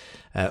That?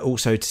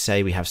 Also to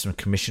say we have some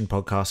commission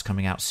podcasts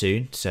coming out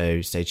soon,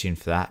 so stay tuned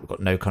for that. We've got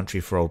No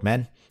Country for Old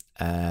Men,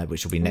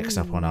 which will be next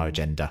up on our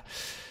agenda.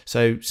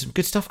 So some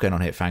good stuff going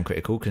on here at Fan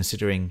Critical,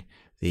 considering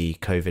the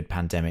COVID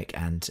pandemic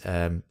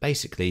and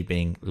basically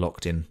being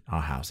locked in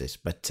our houses.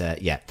 But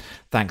yeah,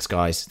 thanks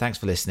guys. Thanks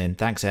for listening.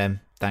 Thanks Em.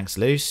 Thanks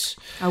Luce.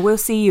 I will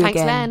see you Thanks,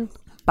 again, Len.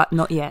 but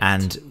not yet.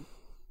 And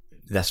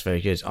that's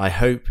very good. I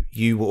hope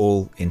you were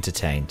all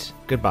entertained.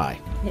 Goodbye.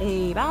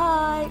 Hey,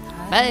 bye.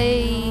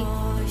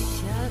 Bye.